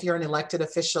certainly if you're an elected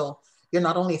official, you're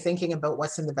not only thinking about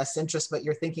what's in the best interest, but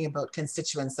you're thinking about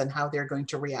constituents and how they're going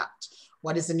to react.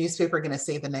 What is the newspaper going to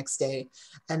say the next day?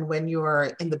 And when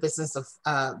you're in the business of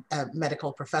a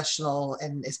medical professional,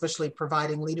 and especially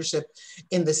providing leadership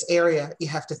in this area, you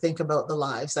have to think about the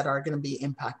lives that are going to be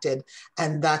impacted.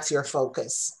 And that's your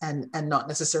focus, and not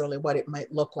necessarily what it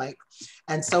might look like.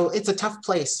 And so it's a tough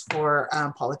place for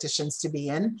politicians to be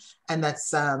in. And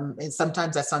that's and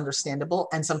sometimes that's understandable.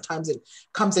 And sometimes it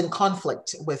comes in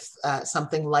conflict with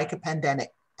something like a pandemic.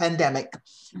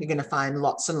 You're going to find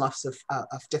lots and lots of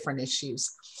different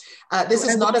issues. This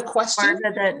is not a question.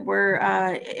 That we're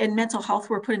in mental health,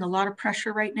 we're putting a lot of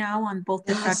pressure right now on both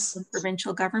the federal and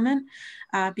provincial government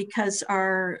because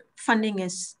our funding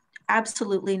is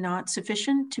absolutely not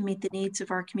sufficient to meet the needs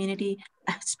of our community,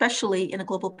 especially in a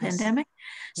global pandemic.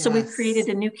 So we've created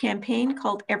a new campaign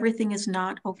called Everything Is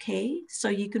Not Okay. So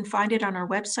you can find it on our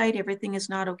website,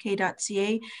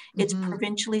 everythingisnotok.ca. It's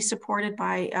provincially supported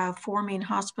by 4 main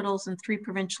hospitals and 3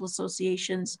 provincial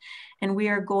associations. And we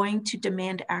are going to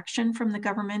demand action from the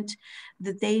government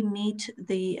that they meet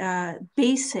the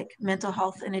basic mental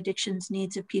health and addictions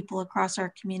needs of people across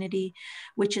our community,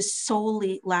 which is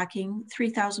solely lacking.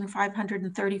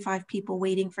 3,535 people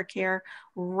waiting for care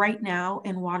right now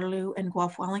in Waterloo and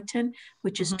Guelph Wellington,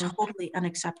 which is totally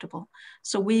unacceptable.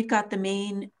 So we got the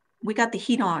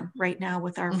heat on right now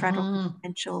with our federal and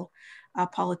provincial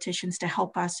politicians to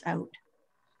help us out.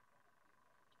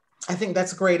 I think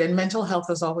that's great. And mental health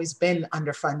has always been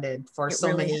underfunded for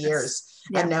so many years.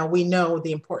 And now we know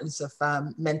the importance of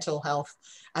mental health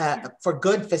for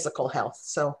good physical health.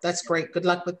 So that's great. Good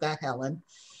luck with that, Helen.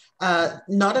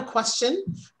 Not a question,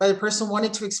 but a person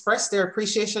wanted to express their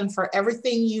appreciation for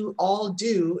everything you all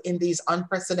do in these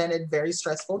unprecedented, very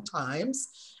stressful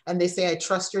times. And they say, I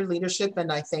trust your leadership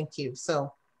and I thank you.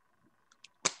 So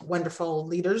wonderful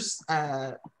leaders.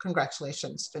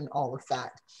 Congratulations on all of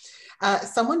that.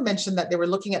 Someone mentioned that they were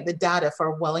looking at the data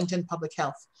for Wellington Public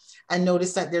Health and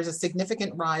noticed that there's a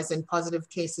significant rise in positive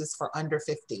cases for under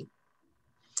 50.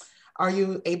 Are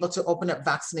you able to open up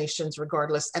vaccinations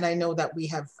regardless? And I know that we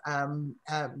have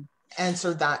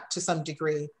answered that to some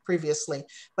degree previously,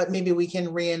 but maybe we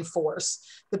can reinforce.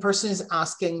 The person is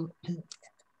asking,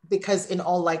 because in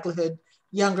all likelihood,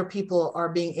 younger people are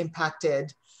being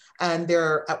impacted and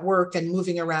they're at work and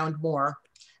moving around more.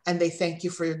 And they thank you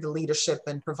for the leadership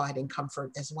and providing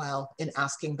comfort as well in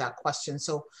asking that question.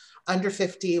 So under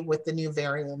 50 with the new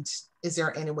variant, is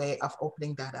there any way of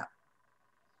opening that up?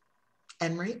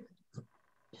 Anne-Marie?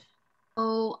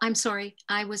 Oh, I'm sorry.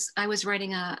 I was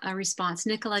writing a response.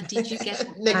 Nicola, did you get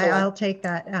I'll take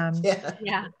that.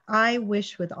 Yeah. I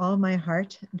wish with all my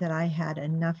heart that I had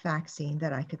enough vaccine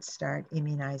that I could start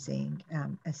immunizing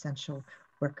essential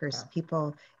workers,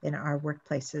 people in our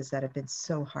workplaces that have been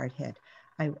so hard hit.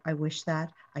 I wish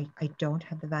that. I don't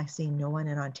have the vaccine. No one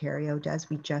in Ontario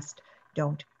does. We just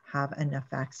don't have enough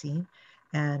vaccine.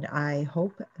 And I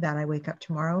hope that I wake up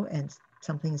tomorrow and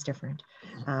something is different.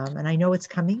 And I know it's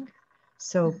coming.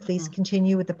 So please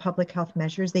continue with the public health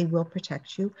measures. They will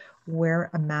protect you. Wear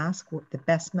a mask. The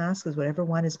best mask is whatever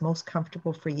one is most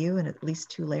comfortable for you, and at least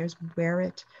 2 layers. Wear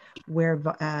it. Wear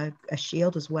a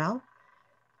shield as well.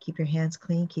 Keep your hands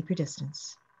clean. Keep your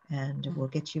distance. And we'll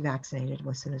get you vaccinated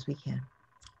as soon as we can.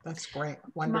 That's great.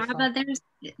 Wonderful. Marva,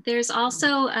 there's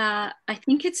also, I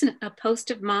think it's a post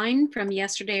of mine from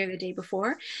yesterday or the day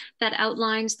before that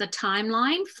outlines the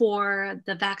timeline for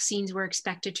the vaccines we're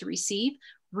expected to receive.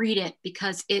 Read it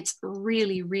because it's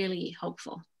really, really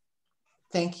hopeful.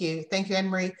 Thank you. Thank you,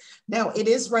 Anne-Marie. Now, it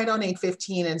is right on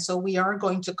 8:15, and so we are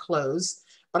going to close.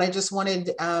 But I just wanted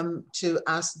to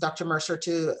ask Dr. Mercer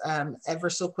to ever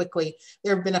so quickly,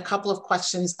 there have been a couple of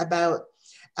questions about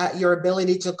your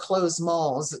ability to close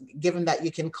malls, given that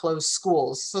you can close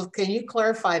schools. So can you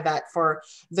clarify that for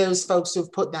those folks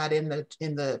who've put that in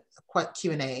the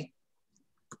Q&A?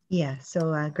 Yeah,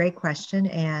 so great question.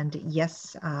 And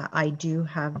yes, I do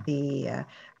have the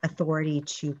authority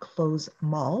to close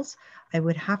malls. I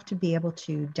would have to be able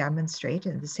to demonstrate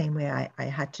in the same way I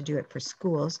had to do it for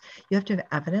schools. You have to have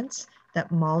evidence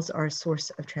that malls are a source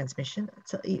of transmission.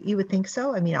 So you would think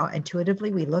so. I mean,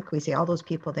 intuitively we look, we see all those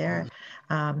people there.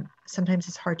 Sometimes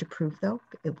it's hard to prove though.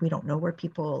 If we don't know where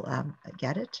people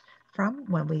get it from.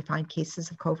 When we find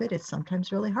cases of COVID, it's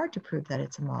sometimes really hard to prove that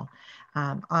it's a mall.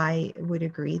 I would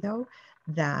agree though,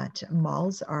 that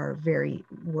malls are very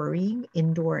worrying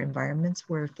indoor environments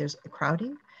where if there's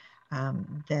crowding,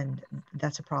 then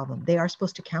that's a problem. They are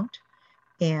supposed to count.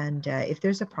 And if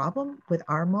there's a problem with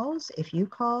our malls, if you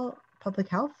call public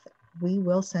health, we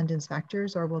will send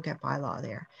inspectors or we'll get bylaw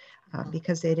there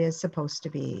because it is supposed to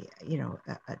be, you know,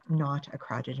 not a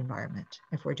crowded environment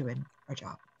if we're doing our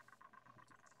job.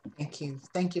 Thank you.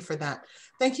 Thank you for that.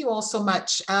 Thank you all so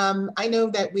much. I know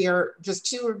that we are just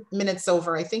 2 minutes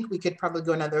over. I think we could probably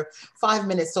go another 5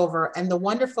 minutes over. And the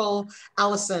wonderful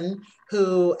Allison,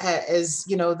 who is,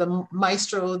 you know, the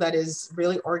maestro that is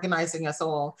really organizing us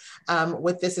all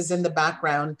with this, is in the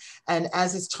background. And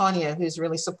as is Tanya, who's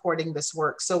really supporting this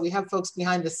work. So we have folks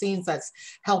behind the scenes that's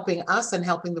helping us and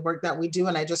helping the work that we do.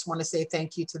 And I just want to say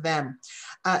thank you to them.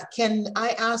 Can I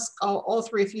ask all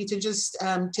three of you to just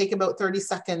take about 30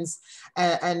 seconds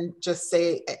and just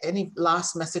say any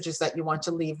last messages that you want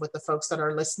to leave with the folks that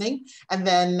are listening. And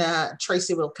then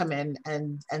Tracy will come in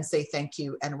and say thank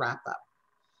you and wrap up.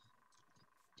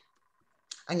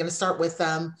 I'm going to start with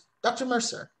Dr.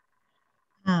 Mercer.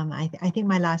 I think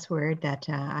my last word that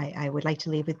I would like to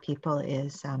leave with people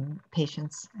is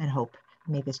patience and hope.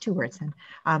 Maybe it's 2 words.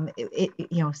 And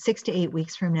you know, 6 to 8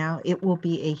 weeks from now, it will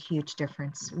be a huge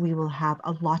difference. We will have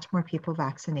a lot more people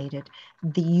vaccinated.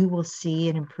 You will see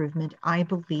an improvement. I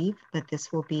believe that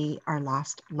this will be our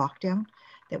last lockdown,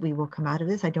 that we will come out of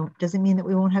this. Doesn't mean that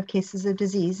we won't have cases of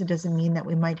disease. It doesn't mean that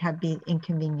we might have the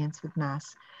inconvenience with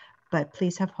masks, but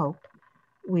please have hope.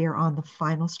 We are on the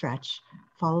final stretch.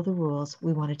 Follow the rules.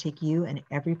 We want to take you and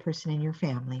every person in your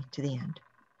family to the end.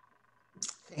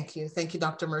 Thank you. Thank you,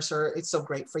 Dr. Mercer. It's so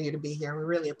great for you to be here. We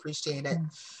really appreciate it.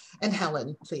 And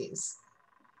Helen, please.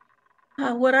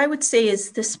 What I would say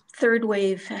is this third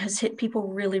wave has hit people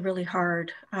really, really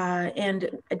hard. And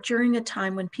during a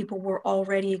time when people were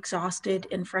already exhausted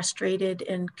and frustrated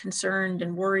and concerned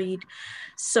and worried.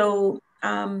 So,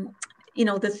 you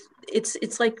know,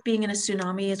 it's like being in a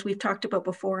tsunami, as we've talked about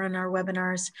before on our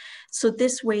webinars. So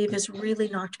this wave has really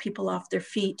knocked people off their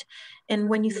feet. And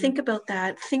when you think about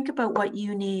that, think about what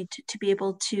you need to be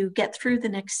able to get through the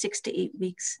next 6 to 8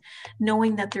 weeks,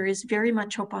 knowing that there is very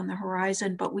much hope on the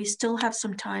horizon, but we still have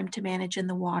some time to manage in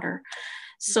the water.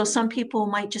 So some people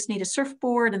might just need a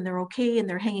surfboard and they're okay and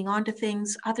they're hanging on to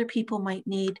things. Other people might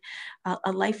need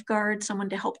a lifeguard, someone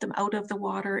to help them out of the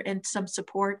water and some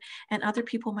support. And other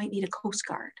people might need a Coast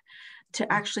Guard to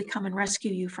actually come and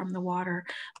rescue you from the water.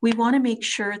 We want to make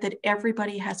sure that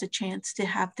everybody has a chance to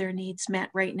have their needs met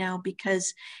right now,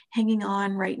 because hanging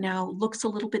on right now looks a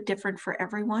little bit different for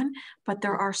everyone, but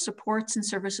there are supports and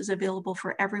services available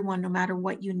for everyone, no matter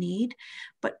what you need.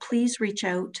 But please reach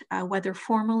out, whether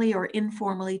formally or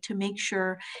informally, to make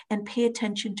sure and pay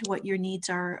attention to what your needs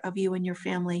are of you and your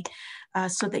family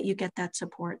so that you get that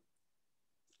support.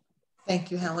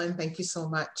 Thank you, Helen. Thank you so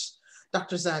much.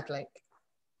 Dr. Zajdlik.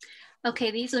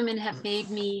 Okay, these women have made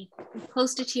me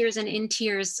close to tears and in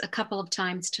tears a couple of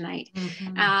times tonight.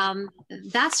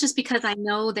 That's just because I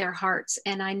know their hearts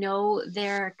and I know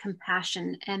their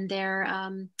compassion and their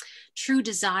true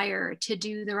desire to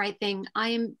do the right thing. I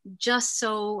am just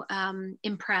so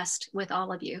impressed with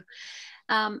all of you.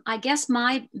 I guess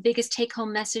my biggest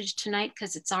take-home message tonight,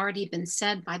 because it's already been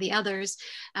said by the others,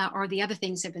 or the other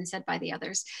things have been said by the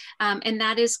others, and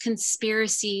that is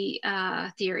conspiracy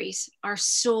theories are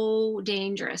so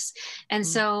dangerous. And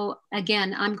so,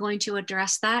 again, I'm going to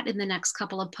address that in the next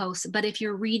couple of posts. But if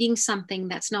you're reading something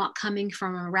that's not coming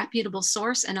from a reputable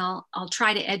source, and I'll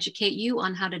try to educate you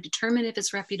on how to determine if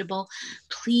it's reputable,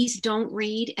 please don't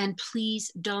read and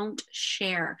please don't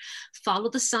share. Follow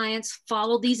the science,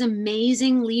 follow these amazing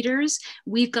leaders.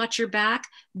 We've got your back.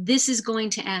 This is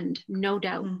going to end, no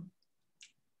doubt.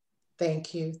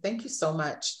 Thank you. Thank you so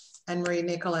much. Anne-Marie,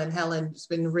 Nicola, and Helen, it's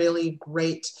been really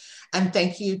great. And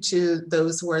thank you to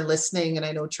those who are listening. And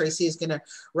I know Tracy is going to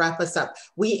wrap us up.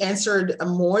 We answered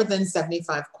more than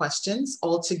 75 questions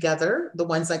altogether, the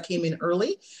ones that came in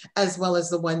early, as well as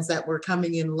the ones that were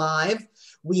coming in live.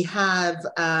 We have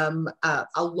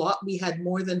a lot. We had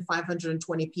more than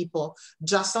 520 people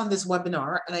just on this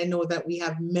webinar. And I know that we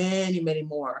have many, many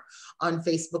more on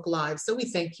Facebook Live. So we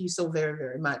thank you so very,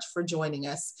 very much for joining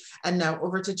us. And now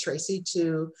over to Tracy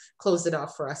to close it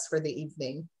off for us for the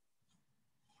evening.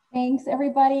 Thanks,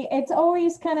 everybody. It's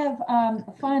always kind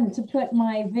of fun to put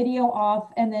my video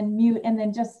off and then mute and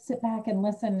then just sit back and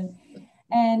listen.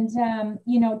 And,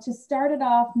 you know, to start it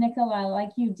off, Nicola,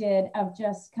 like you did, of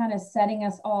just kind of setting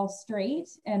us all straight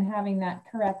and having that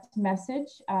correct message.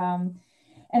 And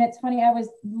it's funny, I was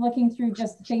looking through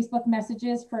just Facebook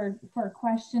messages for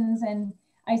questions, and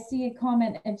I see a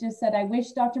comment that just said, I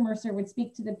wish Dr. Mercer would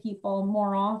speak to the people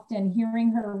more often.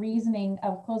 Hearing her reasoning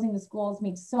of closing the schools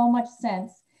made so much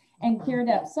sense and cleared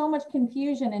up so much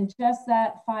confusion in just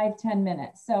that 5-10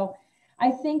 minutes. So I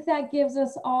think that gives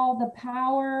us all the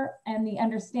power and the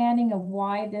understanding of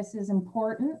why this is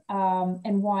important,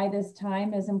 and why this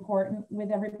time is important with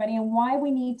everybody, and why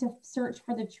we need to search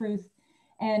for the truth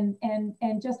and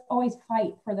just always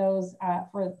fight for those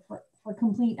for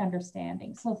complete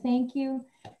understanding. So thank you,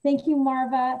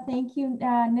 Marva, thank you,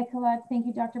 Nicola, thank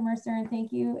you, Dr. Mercer, and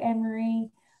thank you, Anne-Marie.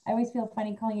 I always feel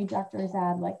funny calling you Dr.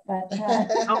 Zajdlik, but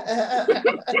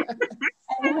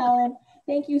and Helen.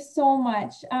 Thank you so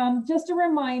much. Just a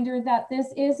reminder that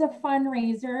this is a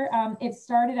fundraiser. It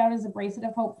started out as a Bracelet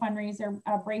of Hope fundraiser.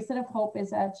 Bracelet of Hope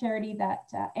is a charity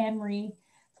that Anne-Marie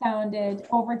founded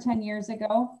over 10 years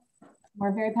ago.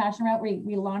 We're very passionate about.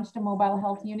 We launched a mobile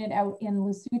health unit out in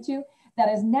Lesotho that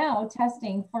is now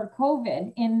testing for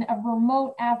COVID in a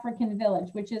remote African village,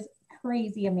 which is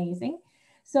crazy amazing.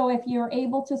 So if you're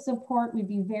able to support, we'd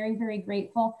be very, very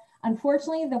grateful.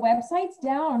 Unfortunately, the website's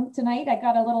down tonight. I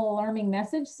got a little alarming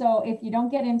message. So if you don't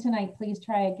get in tonight, please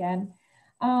try again.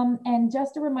 And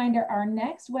just a reminder, our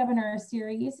next webinar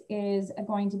series is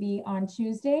going to be on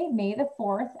Tuesday, May the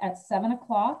 4th at 7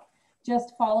 o'clock.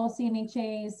 Just follow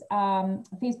CMHA's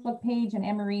Facebook page and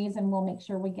Emery's, and we'll make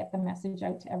sure we get the message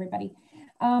out to everybody.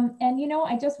 And, you know,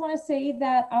 I just want to say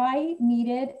that I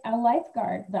needed a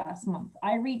lifeguard last month.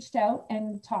 I reached out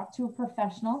and talked to a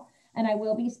professional, and I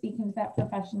will be speaking to that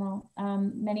professional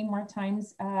many more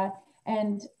times.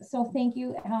 And so thank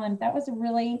you, Helen. That was a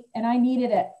really, and I needed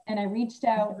it, and I reached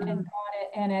out and got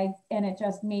it, and it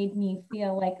just made me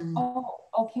feel like, oh,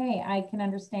 okay, I can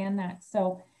understand that.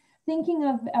 So thinking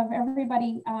of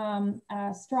everybody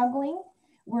struggling,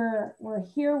 we're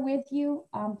here with you.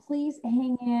 Please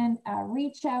hang in,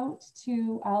 reach out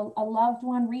to a loved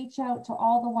one, reach out to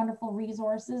all the wonderful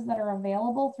resources that are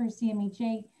available through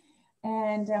CMHA.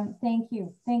 And thank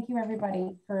you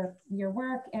everybody for your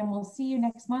work, and we'll see you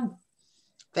next month.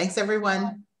 Thanks,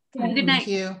 everyone. Okay. Good night. Thank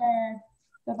you.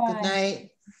 Bye-bye. Good night.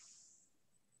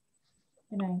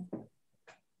 Good night.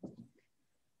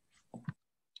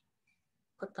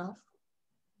 Click off.